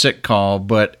goes on sick call,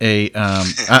 but a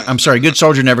good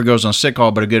soldier never goes on sick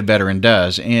call, but a good veteran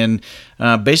does. And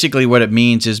basically what it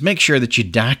means is make sure that you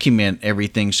document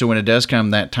everything. So when it does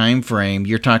come that time frame,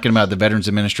 you're talking about the Veterans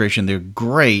Administration. They're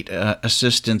great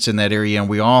assistants in that area, and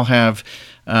we all have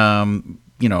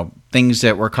things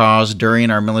that were caused during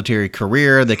our military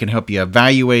career. They can help you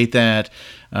evaluate that.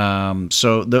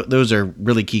 So those are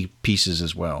really key pieces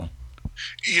as well.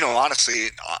 Honestly,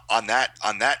 on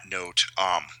that note,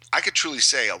 I could truly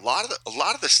say a lot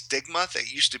of the stigma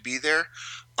that used to be there.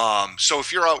 So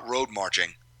if you're out road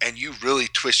marching and you really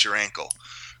twist your ankle,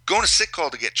 going to sick call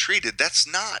to get treated, that's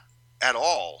not at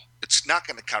all. It's not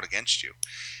going to count against you.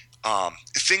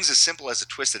 Things as simple as a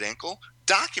twisted ankle,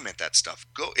 document that stuff.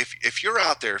 Go if you're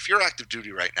out there, if you're active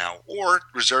duty right now, or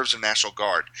reserves or National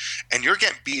Guard, and you're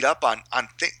getting beat up on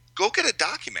things, go get it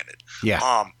documented.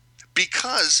 Yeah.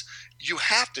 Because you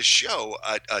have to show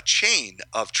a chain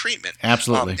of treatment.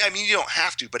 Absolutely. I mean, you don't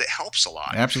have to, but it helps a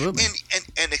lot. Absolutely.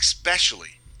 And especially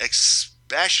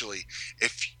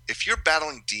if you're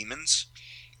battling demons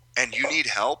and you need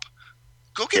help,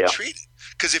 go get treated.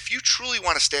 Because if you truly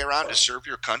want to stay around to serve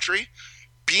your country,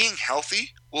 being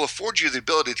healthy will afford you the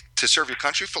ability to serve your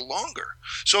country for longer.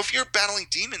 So if you're battling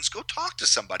demons, go talk to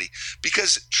somebody,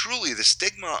 because truly the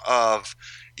stigma of,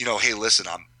 hey, listen,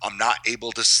 I'm not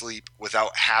able to sleep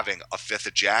without having a fifth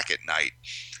of Jack at night.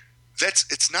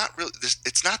 It's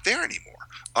not there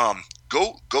anymore.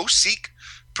 Go seek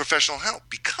professional help,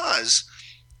 because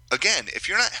again, if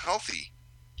you're not healthy,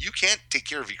 you can't take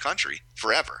care of your country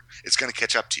forever. It's going to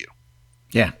catch up to you.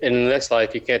 Yeah. And in the next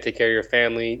life, you can't take care of your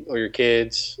family or your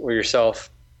kids or yourself.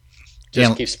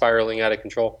 Just keep spiraling out of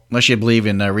control. Unless you believe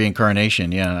in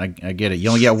reincarnation. Yeah, I get it. You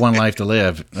only got one life to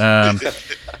live.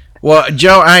 Well,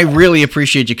 Joe, I really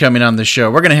appreciate you coming on the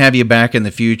show. We're going to have you back in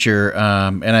the future,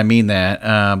 and I mean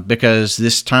that, because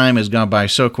this time has gone by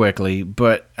so quickly.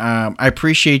 But I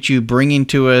appreciate you bringing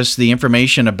to us the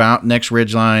information about Next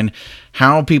Ridgeline,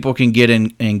 how people can get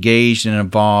engaged and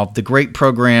involved, the great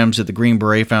programs that the Green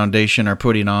Beret Foundation are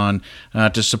putting on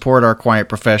to support our quiet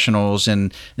professionals.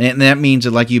 And that means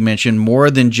that, like you mentioned,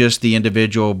 more than just the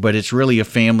individual, but it's really a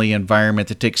family environment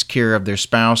that takes care of their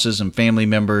spouses and family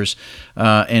members,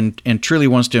 and truly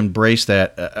wants to embrace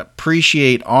that.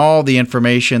 Appreciate all the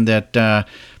information that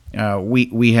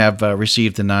we have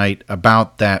received tonight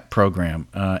about that program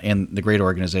and the great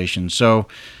organization. So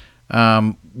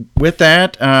with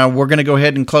that, we're going to go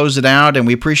ahead and close it out, and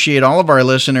we appreciate all of our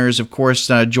listeners, of course,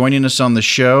 joining us on the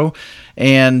show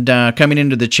and coming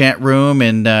into the chat room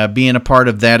and being a part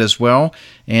of that as well.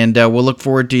 And we'll look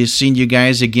forward to seeing you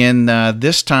guys again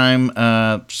this time.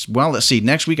 Well, let's see.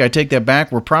 Next week, I take that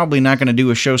back. We're probably not going to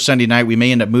do a show Sunday night. We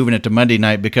may end up moving it to Monday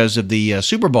night because of the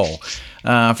Super Bowl.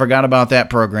 Forgot about that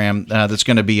program that's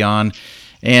going to be on.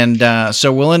 And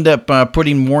so we'll end up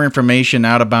putting more information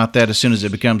out about that as soon as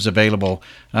it becomes available.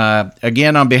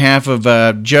 Again, on behalf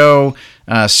of Joe,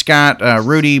 Scott,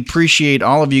 Rudy, appreciate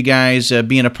all of you guys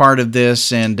being a part of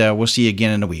this, and we'll see you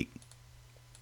again in a week.